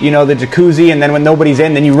eye, the jacuzzi, and then when nobody's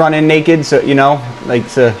in, then you run in naked. So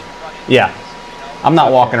yeah, I'm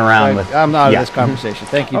not walking around with. I'm not in this conversation.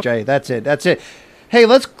 Thank you, Jay. That's it. Hey,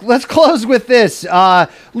 let's close with this.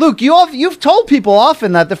 Luke, you've told people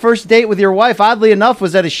often that the first date with your wife, oddly enough,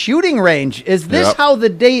 was at a shooting range. Is this how the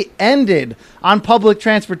date ended on public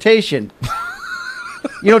transportation?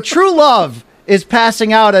 True love is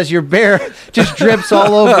passing out as your bear just drips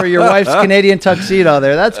all over your wife's Canadian tuxedo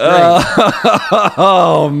there. That's great.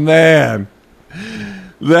 Oh, man.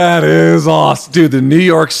 That is awesome. Dude, the New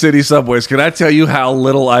York City subways, can I tell you how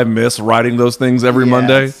little I miss riding those things every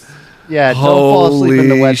Monday? Yeah, don't fall asleep in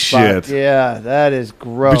the wet spot. Yeah, that is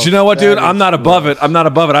gross. But you know what, dude? I'm not above it.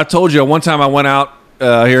 I told you one time I went out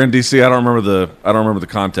here in DC. I don't remember the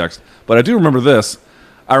context, but I do remember this.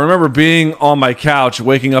 I remember being on my couch,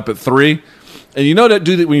 waking up at 3. And you know that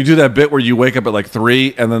when you do that bit where you wake up at like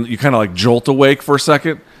 3 and then you kind of like jolt awake for a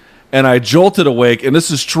second? And I jolted awake, and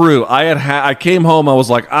this is true. I came home, I was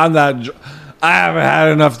like, I haven't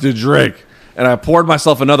had enough to drink. And I poured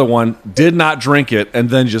myself another one, did not drink it, and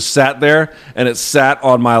then just sat there, and it sat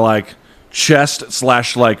on my like chest /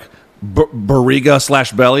 like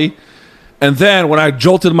barriga / belly. And then when I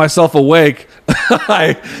jolted myself awake,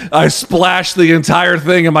 I splashed the entire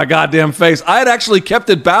thing in my goddamn face. I had actually kept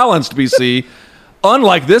it balanced, BC,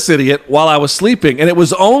 unlike this idiot, while I was sleeping. And it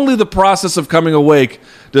was only the process of coming awake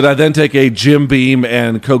did I then take a Jim Beam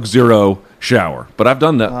and Coke Zero shower. But I've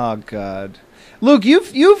done that. Oh, God. Luke,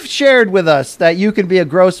 you've shared with us that you can be a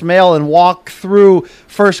gross male and walk through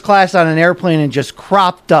first class on an airplane and just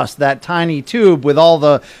crop dust that tiny tube with all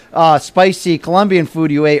the spicy Colombian food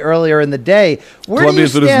you ate earlier in the day. Where do you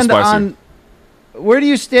stand on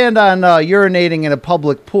urinating in a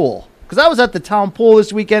public pool? Because I was at the town pool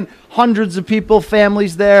this weekend, hundreds of people,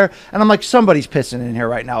 families there, and I'm like, somebody's pissing in here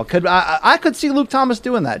right now. I could see Luke Thomas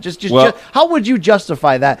doing that. Just how would you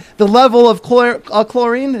justify that? The level of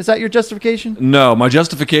chlorine, is that your justification? No, my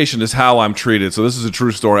justification is how I'm treated. So this is a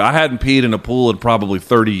true story. I hadn't peed in a pool in probably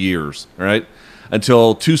 30 years, right?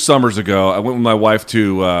 Until 2 summers ago, I went with my wife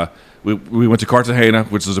to, we went to Cartagena,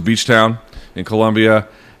 which is a beach town in Colombia,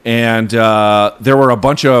 and there were a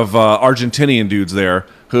bunch of Argentinian dudes there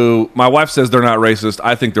who, my wife says they're not racist.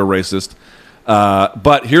 I think they're racist.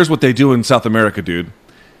 But here's what they do in South America, dude.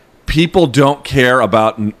 People don't care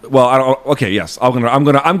about, I'm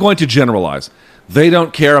going to generalize. They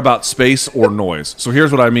don't care about space or noise. So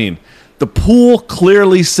here's what I mean. The pool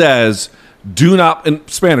clearly says, do not, in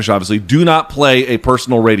Spanish obviously, do not play a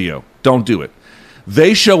personal radio. Don't do it.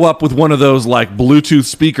 They show up with one of those like Bluetooth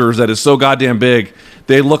speakers that is so goddamn big,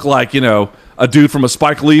 they look like, a dude from a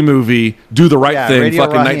Spike Lee movie, Do the Right Thing, Radio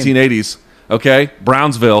fucking Raheem. 1980s, okay?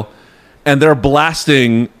 Brownsville. And they're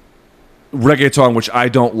blasting reggaeton, which I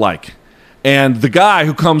don't like. And the guy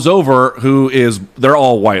who comes over, they're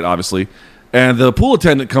all white, obviously, and the pool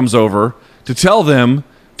attendant comes over to tell them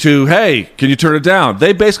hey, can you turn it down?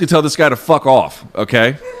 They basically tell this guy to fuck off,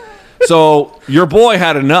 okay? So your boy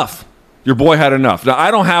had enough. Now,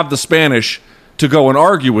 I don't have the Spanish to go and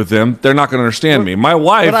argue with them. They're not going to understand me. My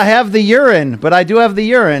wife... But I have the urine.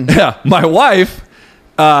 Yeah, my wife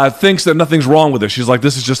thinks that nothing's wrong with this. She's like,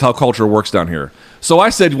 this is just how culture works down here. So I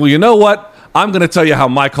said, well, you know what? I'm going to tell you how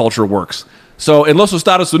my culture works. So in Los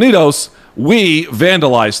Estados Unidos, we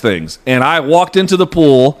vandalize things. And I walked into the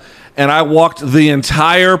pool, and I walked the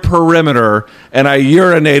entire perimeter, and I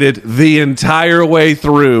urinated the entire way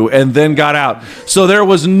through and then got out. So there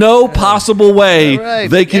was no possible way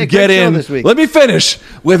they could get in. Let me finish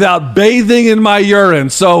without bathing in my urine.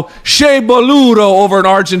 So, Che Boludo over in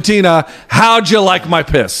Argentina, how'd you like my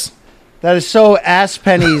piss? That is so ass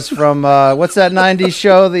pennies from what's that 90s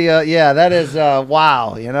show? That is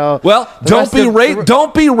wow, Well, don't be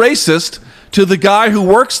racist to the guy who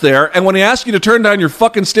works there, and when he asks you to turn down your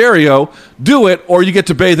fucking stereo, do it, or you get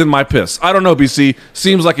to bathe in my piss. I don't know, BC.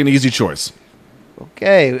 Seems like an easy choice.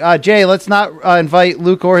 Okay. Jay, let's not invite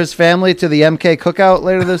Luke or his family to the MK cookout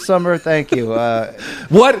later this summer. Thank you.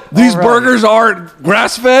 What? These burgers aren't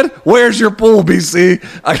grass-fed? Where's your pool, BC?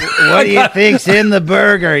 What do you think's in the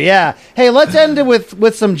burger? Yeah. Hey, let's end it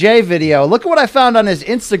with some Jay video. Look at what I found on his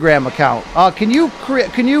Instagram account. Can you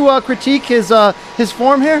critique his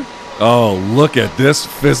form here? Oh, look at this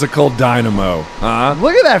physical dynamo.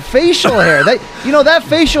 Look at that facial hair. That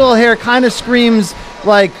facial hair kind of screams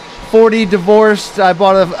like 40 divorced. I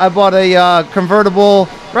bought a convertible,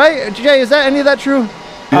 right? Jay, is any of that true?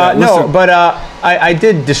 No, but I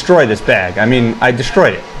did destroy this bag. I mean, I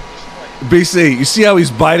destroyed it. BC, you see how he's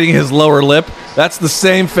biting his lower lip? That's the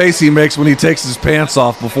same face he makes when he takes his pants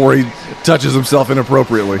off before he touches himself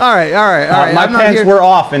inappropriately. All right. My pants were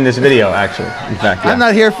off in this video, actually. In fact, yeah. I'm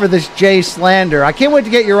not here for this Jay slander. I can't wait to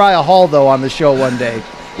get Uriah Hall, though, on the show one day.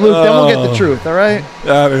 Luke, then we'll get the truth, all right?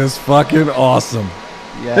 That is fucking awesome.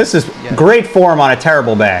 Yeah. This is great form on a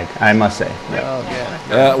terrible bag, I must say. Yep. Oh,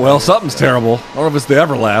 yeah. Well, something's terrible. I don't know if it's the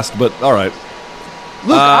Everlast, but all right.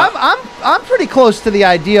 Luke, I'm pretty close to the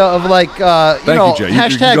idea of like Jay.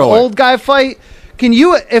 hashtag old guy fight. Can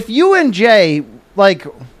you, if you and Jay, like,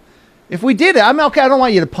 if we did it, I mean, okay, I don't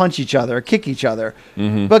want you to punch each other or kick each other,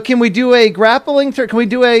 but can we do a grappling? Can we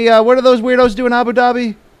do a what are those weirdos do in Abu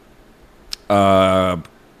Dhabi?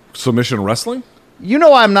 Submission wrestling? You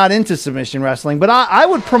know I'm not into submission wrestling, but I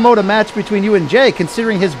would promote a match between you and Jay,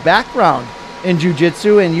 considering his background in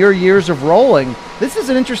jiu-jitsu and your years of rolling. This is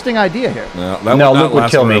an interesting idea here. Yeah, that would not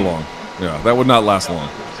last very long. Yeah, that would not last long.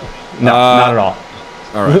 No, not at all.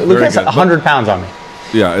 All right, Luke has 100 pounds on me.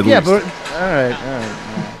 Yeah, at least. But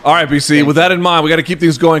all right, BC. With that in mind, we got to keep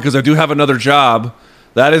things going because I do have another job.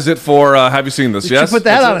 That is it for. Have you seen this? Yes. Put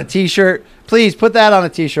that on a T-shirt, please. Put that on a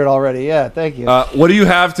T-shirt already. Yeah, thank you. What do you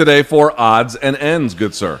have today for odds and ends,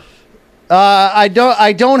 good sir? I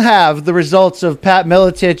don't have the results of Pat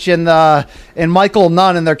Miletich and Michael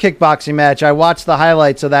Nunn in their kickboxing match. I watched the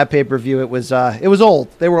highlights of that pay-per-view. It was old.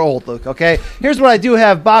 They were old, Luke. Okay. Here's what I do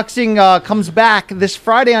have. Boxing comes back this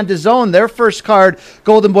Friday on DAZN. Their first card,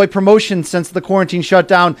 Golden Boy Promotions, since the quarantine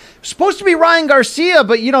shutdown. Supposed to be Ryan Garcia,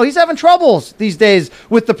 but he's having troubles these days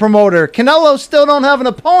with the promoter. Canelo still don't have an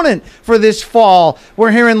opponent for this fall.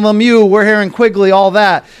 We're hearing Lemieux, we're hearing Quigley, all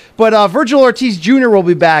that. But Virgil Ortiz Jr. will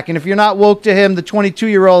be back, and if you're not woke to him, the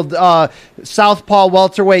 22-year-old southpaw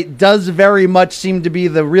welterweight does very much seem to be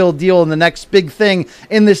the real deal and the next big thing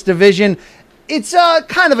in this division. It's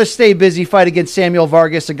kind of a stay busy fight against Samuel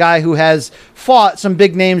Vargas, a guy who has fought some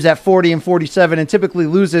big names at 40 and 47 and typically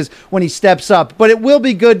loses when he steps up. But it will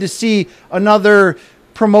be good to see another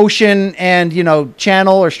promotion and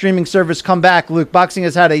channel or streaming service come back. Luke, boxing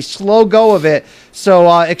has had a slow go of it,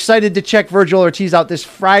 so excited to check Virgil Ortiz out this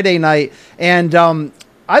Friday night. And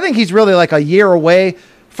I think he's really like a year away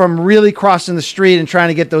from really crossing the street and trying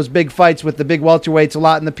to get those big fights with the big welterweights a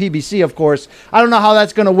lot in the PBC, of course. I don't know how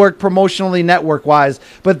that's going to work promotionally, network-wise,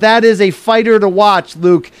 but that is a fighter to watch,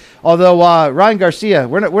 Luke. Although Ryan Garcia,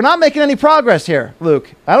 we're not making any progress here, Luke.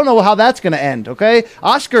 I don't know how that's going to end, okay?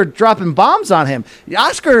 Oscar dropping bombs on him.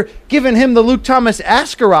 Oscar giving him the Luke Thomas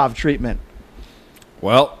Askarov treatment.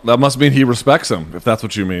 Well, that must mean he respects him, if that's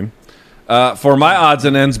what you mean. For my odds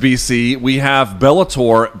and ends, BC, we have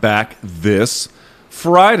Bellator back this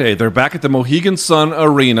Friday. They're back at the Mohegan Sun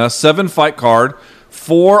Arena, 7-fight card,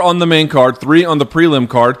 4 on the main card, 3 on the prelim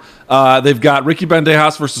card. They've got Ricky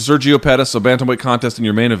Bandejas versus Sergio Pettis, so bantamweight contest in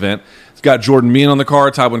your main event. It's got Jordan Mean on the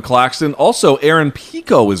card, Tywin Claxton. Also, Aaron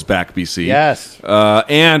Pico is back, BC. Yes.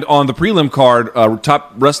 And on the prelim card,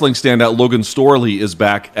 top wrestling standout Logan Storley is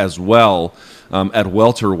back as well at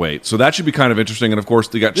welterweight. So that should be kind of interesting. And, of course,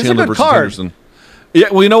 they got Chandler versus Henderson. Yeah,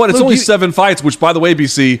 well, you know what? It's only 7 fights, which, by the way,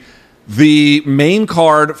 BC, the main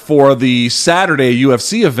card for the Saturday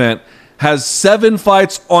UFC event has 7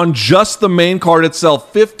 fights on just the main card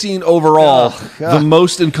itself, 15 overall, the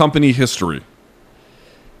most in company history.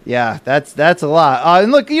 Yeah, that's a lot.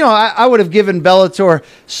 And look, I would have given Bellator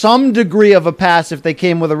some degree of a pass if they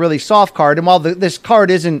came with a really soft card. And while this card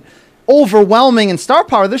isn't overwhelming in star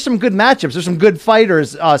power, there's some good matchups. There's some good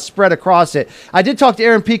fighters spread across it. I did talk to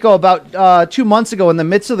Aaron Pico about 2 months ago in the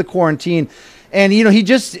midst of the quarantine. And,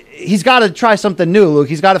 he's got to try something new, Luke.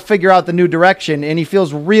 He's got to figure out the new direction. And he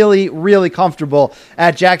feels really, really comfortable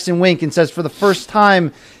at Jackson Wink and says for the first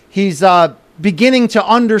time he's beginning to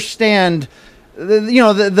understand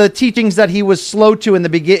the teachings that he was slow to in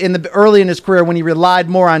the early in his career when he relied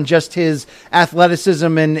more on just his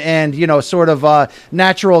athleticism and sort of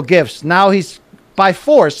natural gifts. Now he's by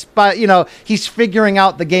force, but he's figuring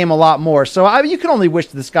out the game a lot more. So you can only wish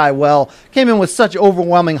this guy well. Came in with such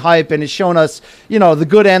overwhelming hype and has shown us, the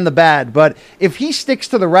good and the bad. But if he sticks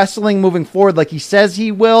to the wrestling moving forward like he says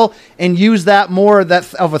he will, and use that more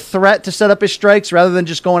of a threat to set up his strikes rather than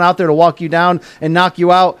just going out there to walk you down and knock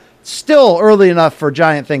you out, still early enough for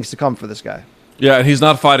giant things to come for this guy. Yeah, and he's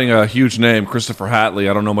not fighting a huge name, Christopher Hatley.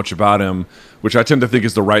 I don't know much about him, which I tend to think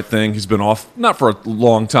is the right thing. He's been off, not for a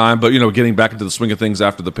long time, but, getting back into the swing of things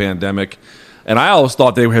after the pandemic. And I always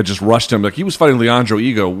thought they had just rushed him. Like, he was fighting Leandro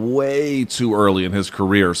Ego way too early in his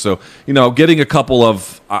career. So, getting a couple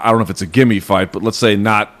of, I don't know if it's a gimme fight, but let's say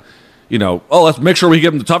not, let's make sure we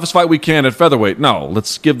give him the toughest fight we can at featherweight. No,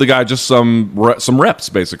 let's give the guy just some reps,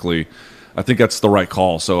 basically. I think that's the right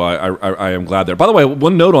call, so I am glad there. By the way,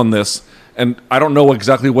 one note on this. and I don't know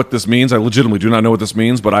exactly what this means. I legitimately do not know what this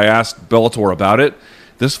means, but I asked Bellator about it.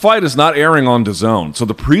 This fight is not airing on DAZN. So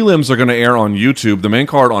the prelims are going to air on YouTube, the main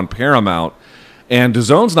card on Paramount, and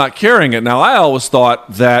DAZN's not carrying it. Now, I always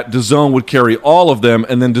thought that DAZN would carry all of them,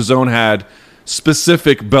 and then DAZN had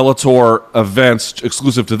specific Bellator events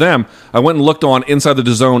exclusive to them. I went and looked on inside the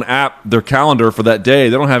DAZN app, their calendar for that day.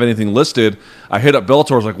 They don't have anything listed. I hit up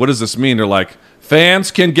Bellator. I was like, what does this mean? They're like,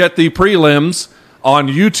 fans can get the prelims on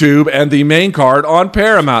YouTube and the main card on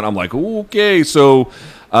Paramount. I'm like, okay, so...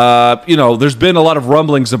 there's been a lot of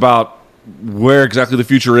rumblings about where exactly the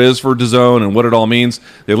future is for DAZN and what it all means.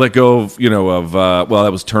 They let go of, that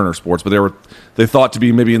was Turner Sports, but they thought to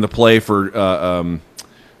be maybe in the play for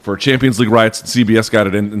Champions League rights. CBS got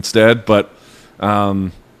it instead, but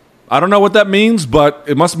I don't know what that means, but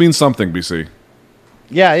it must mean something, BC.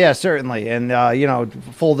 Yeah, certainly. And,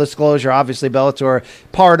 full disclosure, obviously Bellator,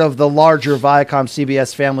 part of the larger Viacom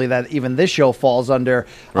CBS family that even this show falls under.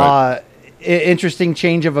 Right. Interesting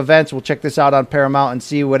change of events. We'll check this out on Paramount and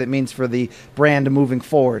see what it means for the brand moving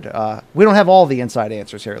forward. We don't have all the inside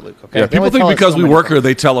answers here, Luke. Okay. Yeah, people think because we work here,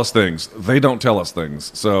 they tell us things. They don't tell us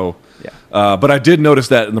things. So, but I did notice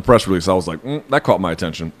that in the press release. I was like, that caught my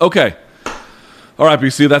attention. Okay. All right,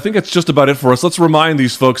 BC, I think that's just about it for us. Let's remind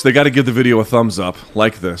these folks they got to give the video a thumbs up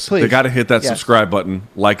like this. Please. They got to hit that subscribe button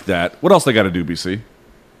like that. What else they got to do, BC?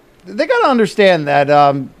 They got to understand that,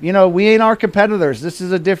 we ain't our competitors. This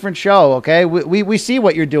is a different show, okay? We see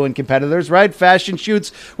what you're doing, competitors, right? Fashion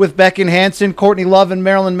shoots with Beck Hansen, Courtney Love, and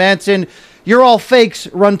Marilyn Manson. You're all fakes.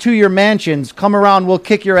 Run to your mansions. Come around. We'll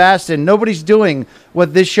kick your ass in. Nobody's doing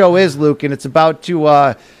what this show is, Luke, and it's about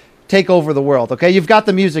to take over the world, okay? You've got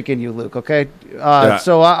the music in you, Luke, okay?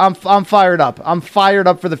 So I'm fired up. I'm fired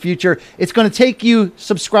up for the future. It's going to take you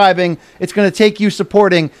subscribing. It's going to take you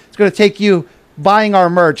supporting. It's going to take you buying our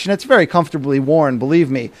merch, and it's very comfortably worn, believe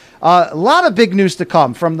me. A lot of big news to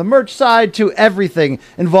come, from the merch side to everything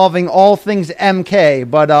involving all things MK.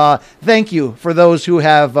 But thank you for those who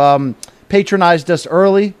have patronized us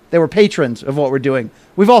early. They were patrons of what we're doing.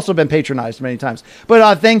 We've also been patronized many times.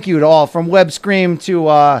 But thank you to all, from Web Scream to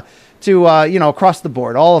across the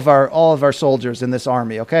board, all of our soldiers in this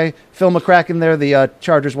army. Okay, Phil McCracken there, the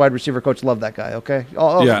Chargers wide receiver coach, love that guy. Okay,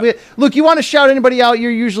 Luke, you want to shout anybody out? You're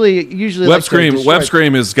usually Web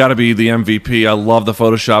Scream has got to be the MVP. I love the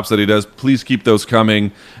photoshops that he does. Please keep those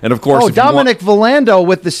coming. And of course, Dominic Valando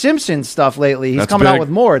with the Simpsons stuff lately. He's coming out with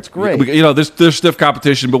more. It's great. There's stiff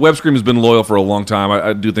competition, but Web Scream has been loyal for a long time.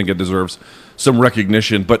 I do think it deserves some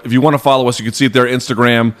recognition. But if you want to follow us, you can see it there,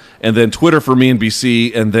 Instagram, and then Twitter for me and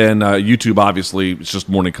BC, and then YouTube, obviously. It's just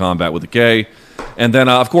Morning Combat with a K. And then,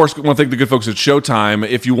 of course, I want to thank the good folks at Showtime.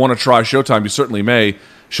 If you want to try Showtime, you certainly may.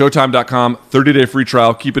 Showtime.com, 30-day free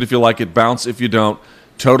trial. Keep it if you like it. Bounce if you don't.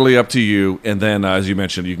 Totally up to you. And then, as you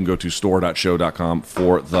mentioned, you can go to store.show.com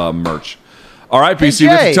for the merch. All right, BC, Jay,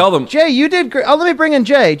 we have to tell them. Jay, you did great. Let me bring in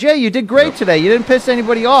Jay. Jay, you did great today. You didn't piss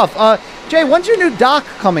anybody off. Jay, when's your new doc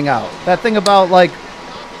coming out? That thing about,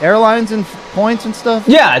 airlines and points and stuff?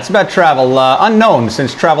 Yeah, it's about travel. Unknown,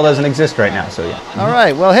 since travel doesn't exist right now, so yeah. All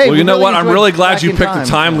right, well, hey. Well, you know what? I'm really glad you picked a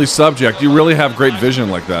timely subject. You really have great vision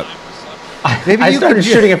like that. I started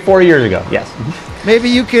shooting it 4 years ago, yes. Maybe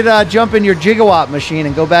you could jump in your gigawatt machine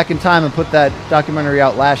and go back in time and put that documentary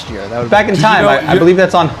out last year. That would back in time. I believe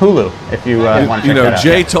that's on Hulu. If you want to check that out.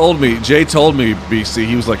 Jay told me, BC.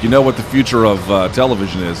 He was like, you know what the future of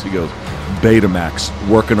television is? He goes, Betamax,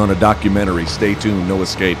 working on a documentary. Stay tuned, no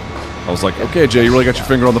escape. I was like, okay, Jay, you really got your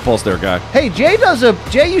finger on the pulse there, guy. Hey, Jay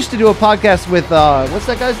used to do a podcast with what's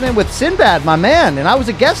that guy's name? With Sinbad, my man, and I was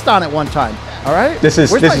a guest on it one time. All right, this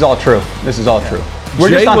is all true. This is all true. We're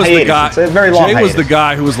Jay just on was hiatus. the guy. It's a very long Jay was hiatus. the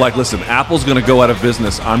guy who was like, listen, Apple's going to go out of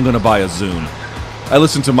business. I'm going to buy a Zune. I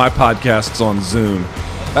listened to my podcasts on Zune.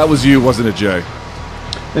 That was you, wasn't it, Jay?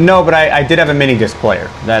 No, but I did have a mini disc player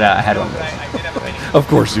that I had one of those. Of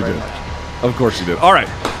course you did. Of course you did. All right.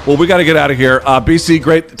 Well, we got to get out of here. BC,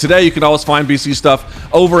 great. Today, you can always find BC stuff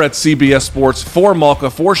over at CBS Sports. For Malka,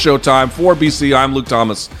 for Showtime, for BC, I'm Luke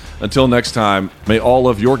Thomas. Until next time, may all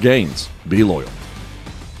of your gains be loyal.